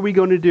 So what are we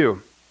going to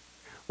do?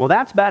 Well,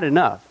 that's bad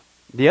enough.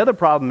 The other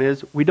problem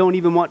is we don't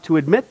even want to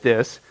admit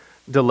this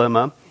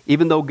dilemma,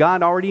 even though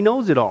God already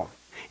knows it all.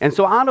 And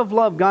so out of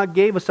love, God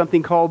gave us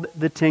something called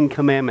the Ten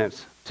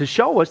Commandments to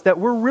show us that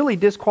we're really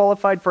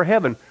disqualified for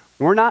heaven.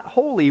 We're not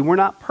holy. We're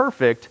not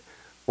perfect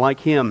like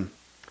Him.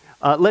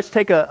 Let's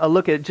take a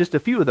look at just a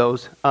few of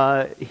those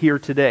here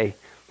today.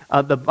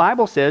 The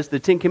Bible says, the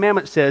Ten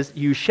Commandments says,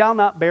 you shall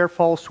not bear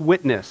false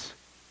witness.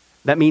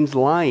 That means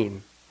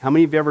lying. How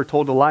many of you ever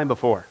told a lie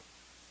before?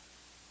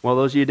 Well,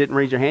 those of you who didn't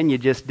raise your hand, you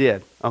just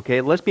did.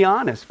 Okay, let's be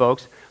honest,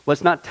 folks.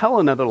 Let's not tell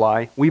another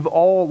lie. We've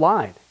all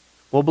lied.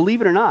 Well,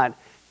 believe it or not,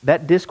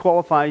 that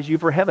disqualifies you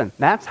for heaven.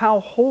 That's how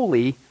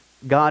holy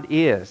God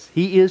is.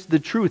 He is the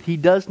truth. He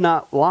does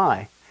not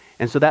lie.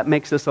 And so that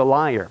makes us a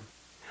liar.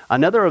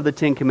 Another of the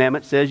Ten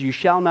Commandments says, you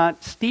shall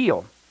not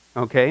steal.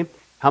 Okay?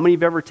 How many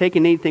have ever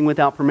taken anything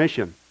without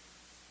permission?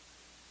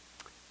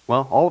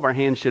 Well, all of our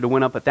hands should have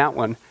went up at that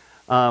one.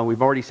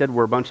 We've already said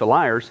we're a bunch of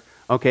liars.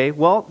 Okay,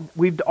 well,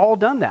 we've all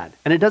done that.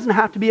 And it doesn't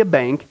have to be a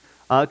bank.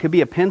 It could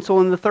be a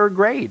pencil in the third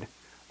grade.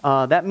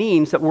 That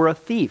means that we're a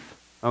thief.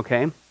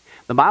 Okay?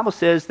 The Bible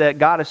says that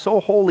God is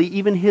so holy,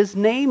 even His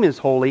name is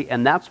holy,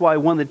 and that's why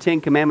one of the Ten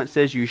Commandments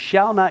says, you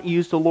shall not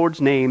use the Lord's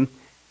name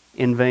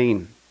in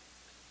vain.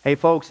 Hey,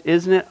 folks,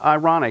 isn't it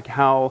ironic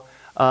how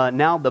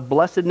now the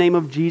blessed name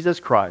of Jesus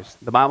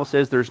Christ, the Bible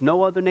says there's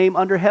no other name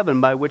under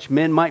heaven by which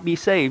men might be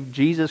saved,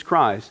 Jesus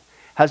Christ,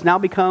 has now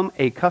become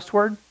a cuss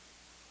word?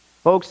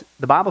 Folks,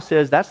 the Bible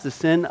says that's the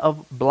sin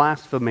of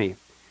blasphemy.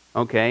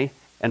 Okay?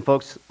 And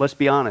folks, let's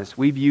be honest.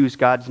 We've used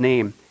God's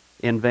name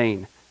in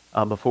vain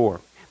before.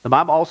 The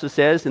Bible also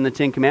says in the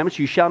Ten Commandments,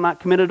 you shall not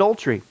commit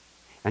adultery.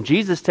 And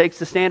Jesus takes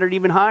the standard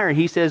even higher.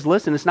 He says,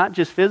 listen, it's not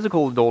just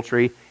physical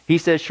adultery. He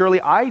says, surely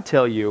I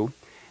tell you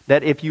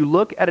that if you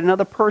look at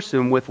another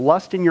person with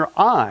lust in your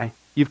eye,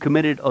 you've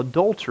committed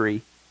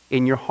adultery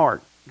in your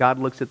heart. God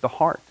looks at the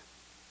heart.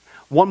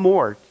 One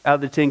more out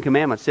of the Ten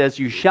Commandments says,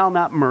 you shall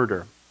not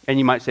murder. And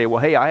you might say,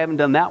 well, hey, I haven't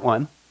done that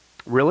one.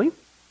 Really?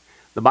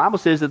 The Bible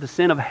says that the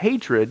sin of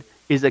hatred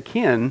is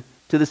akin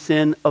to the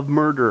sin of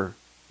murder.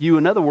 You,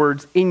 in other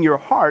words, in your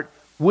heart,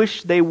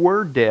 wish they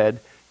were dead.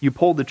 You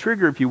pulled the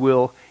trigger, if you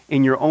will,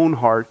 in your own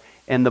heart.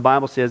 And the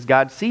Bible says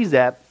God sees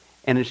that,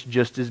 and it's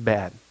just as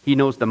bad. He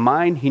knows the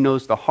mind, He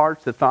knows the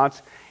hearts, the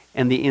thoughts,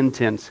 and the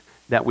intents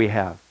that we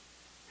have.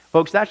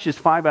 Folks, that's just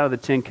 5 out of the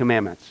 10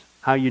 commandments.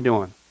 How you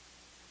doing?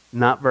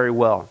 Not very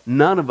well.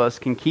 None of us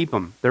can keep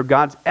them. They're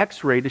God's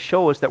x-ray to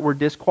show us that we're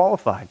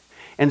disqualified.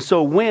 And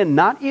so when,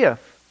 not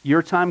if,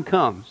 your time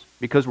comes,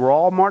 because we're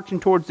all marching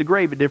towards the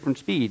grave at different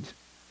speeds,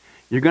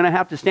 you're going to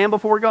have to stand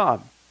before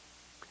God.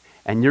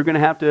 And you're going to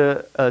have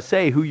to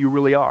say who you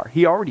really are.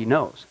 He already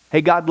knows.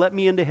 Hey, God, let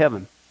me into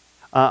heaven.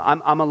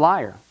 I'm a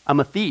liar. I'm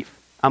a thief.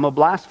 I'm a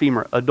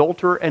blasphemer,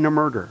 adulterer, and a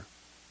murderer.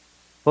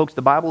 Folks,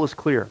 the Bible is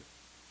clear.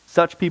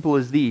 Such people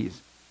as these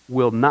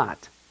will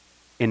not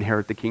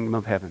inherit the kingdom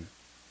of heaven.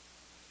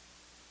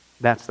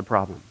 That's the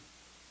problem.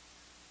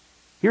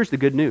 Here's the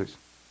good news.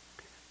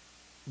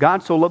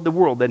 God so loved the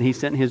world that He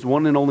sent His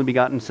one and only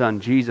begotten Son,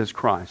 Jesus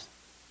Christ,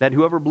 that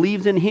whoever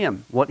believes in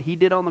Him, what He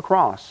did on the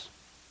cross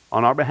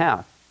on our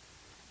behalf,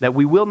 that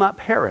we will not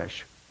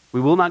perish, we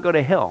will not go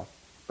to hell,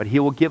 but He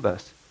will give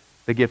us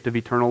the gift of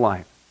eternal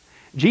life.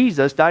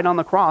 Jesus died on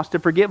the cross to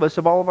forgive us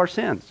of all of our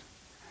sins.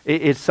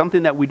 It's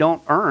something that we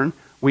don't earn.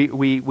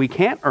 We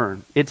can't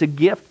earn. It's a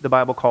gift, the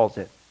Bible calls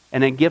it.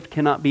 And a gift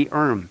cannot be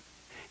earned.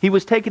 He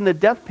was taking the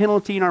death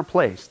penalty in our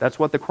place. That's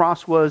what the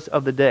cross was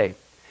of the day.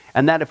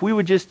 And that if we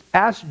would just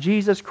ask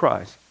Jesus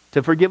Christ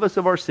to forgive us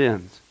of our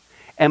sins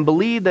and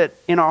believe that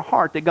in our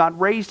heart that God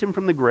raised him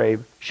from the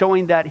grave,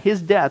 showing that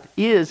his death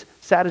is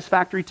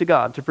satisfactory to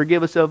God to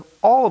forgive us of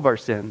all of our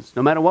sins,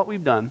 no matter what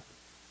we've done,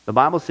 the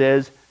Bible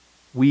says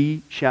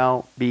we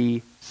shall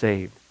be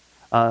saved.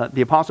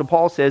 The Apostle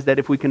Paul says that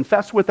if we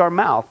confess with our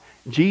mouth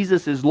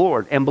Jesus is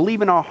Lord and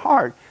believe in our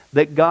heart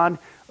that God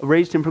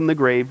raised him from the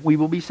grave, we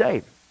will be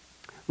saved.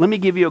 Let me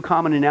give you a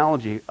common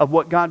analogy of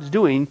what God's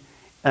doing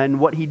and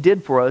what he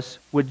did for us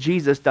with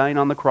Jesus dying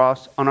on the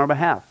cross on our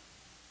behalf.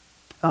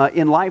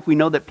 In life, we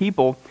know that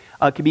people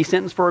can be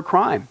sentenced for a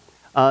crime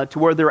to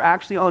where they're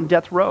actually on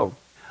death row.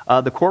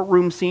 The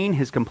courtroom scene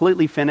has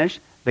completely finished.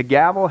 The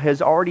gavel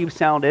has already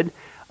sounded.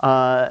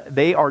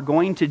 They are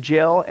going to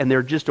jail, and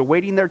they're just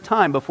awaiting their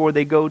time before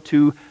they go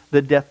to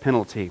the death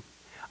penalty.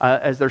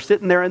 As they're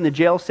sitting there in the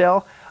jail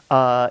cell,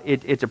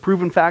 it's a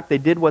proven fact they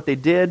did what they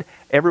did.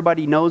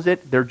 Everybody knows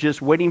it. They're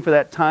just waiting for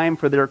that time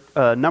for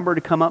their number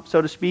to come up,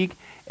 so to speak,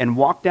 and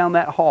walk down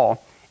that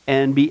hall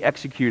and be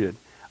executed.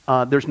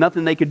 There's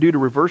nothing they could do to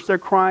reverse their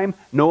crime.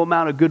 No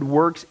amount of good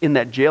works in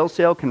that jail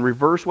cell can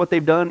reverse what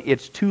they've done.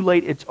 It's too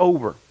late. It's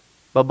over.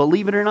 But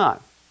believe it or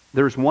not,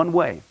 there's one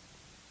way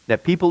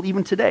that people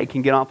even today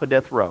can get off a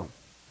death row.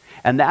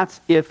 And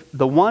that's if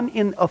the one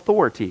in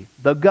authority,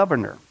 the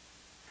governor,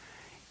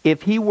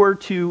 if he were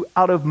to,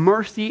 out of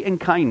mercy and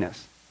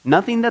kindness,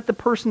 nothing that the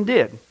person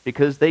did,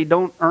 because they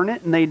don't earn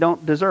it and they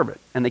don't deserve it,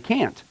 and they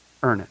can't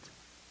earn it,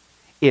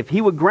 if he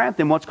would grant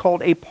them what's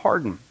called a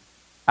pardon,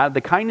 out of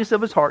the kindness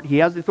of his heart, he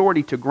has the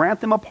authority to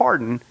grant them a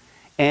pardon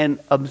and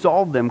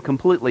absolve them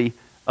completely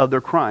of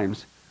their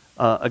crimes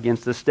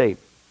against the state.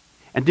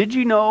 And did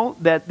you know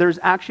that there's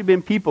actually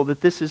been people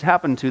that this has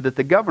happened to, that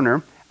the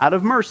governor, out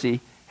of mercy,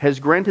 has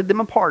granted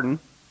them a pardon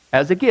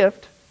as a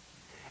gift,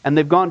 and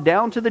they've gone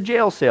down to the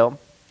jail cell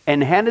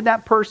and handed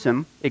that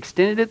person,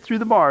 extended it through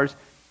the bars,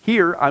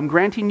 here, I'm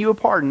granting you a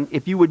pardon.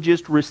 If you would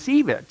just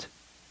receive it,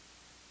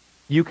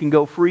 you can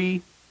go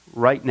free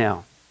right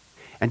now.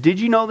 And did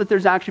you know that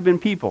there's actually been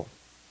people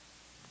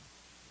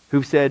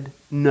who've said,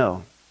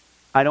 no,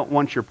 I don't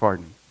want your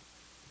pardon.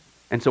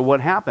 And so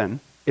what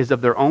happened is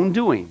of their own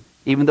doing,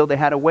 even though they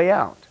had a way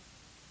out,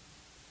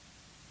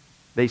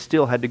 they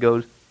still had to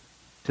go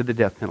to the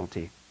death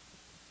penalty.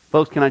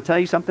 Folks, can I tell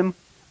you something?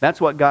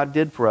 That's what God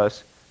did for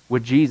us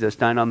with Jesus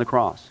dying on the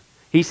cross.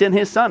 He sent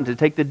his son to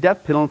take the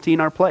death penalty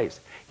in our place.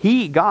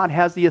 God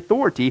has the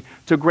authority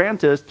to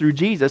grant us through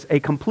Jesus a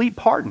complete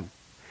pardon.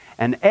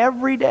 And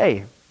every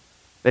day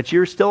that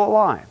you're still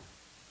alive,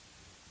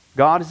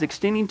 God is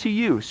extending to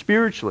you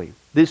spiritually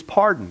this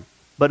pardon.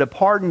 But a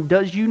pardon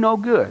does you no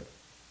good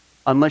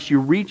unless you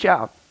reach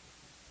out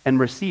and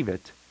receive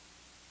it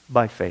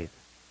by faith.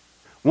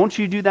 Won't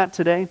you do that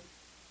today?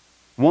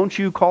 Won't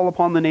you call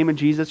upon the name of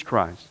Jesus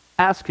Christ?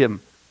 Ask him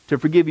to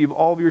forgive you of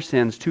all of your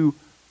sins, to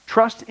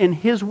trust in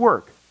his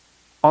work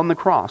on the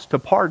cross to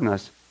pardon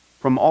us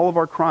from all of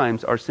our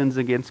crimes, our sins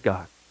against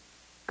God.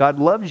 God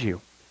loves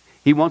you.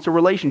 He wants a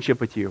relationship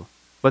with you.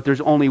 But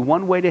there's only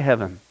one way to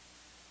heaven.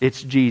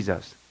 It's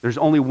Jesus. There's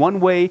only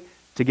one way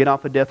to get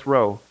off a death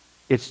row.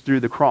 It's through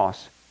the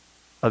cross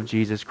of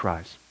Jesus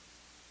Christ.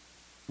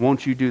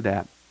 Won't you do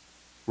that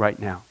right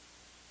now?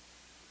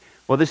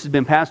 Well, this has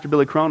been Pastor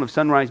Billy Crone of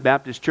Sunrise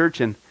Baptist Church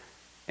and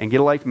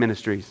Get a Life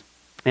Ministries.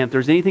 And if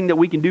there's anything that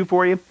we can do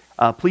for you,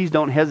 please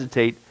don't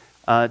hesitate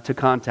to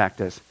contact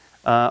us.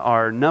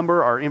 Our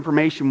number, our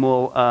information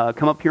will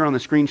come up here on the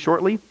screen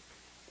shortly.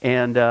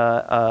 And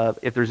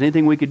if there's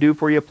anything we could do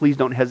for you, please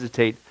don't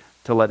hesitate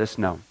to let us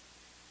know.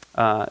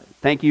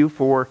 Thank you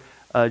for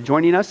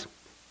joining us.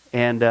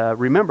 And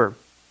remember,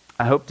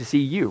 I hope to see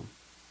you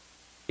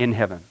in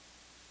heaven.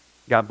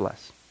 God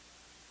bless.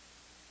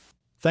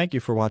 Thank you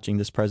for watching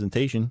this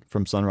presentation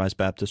from Sunrise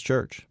Baptist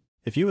Church.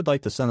 If you would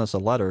like to send us a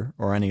letter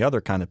or any other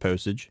kind of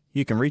postage,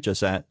 you can reach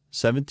us at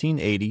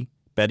 1780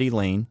 Betty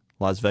Lane,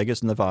 Las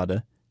Vegas,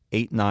 Nevada,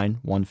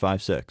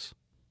 89156.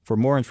 For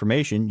more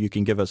information, you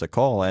can give us a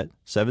call at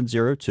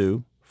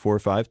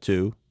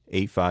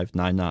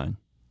 702-452-8599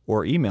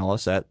 or email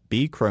us at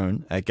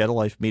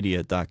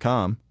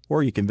bcrone@getalifemedia.com,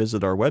 or you can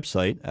visit our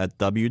website at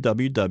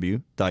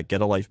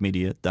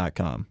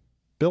www.getalifemedia.com.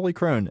 Billy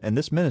Crone and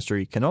this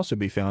ministry can also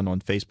be found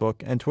on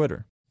Facebook and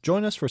Twitter.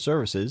 Join us for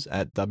services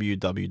at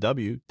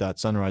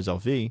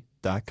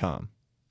www.sunriselv.com.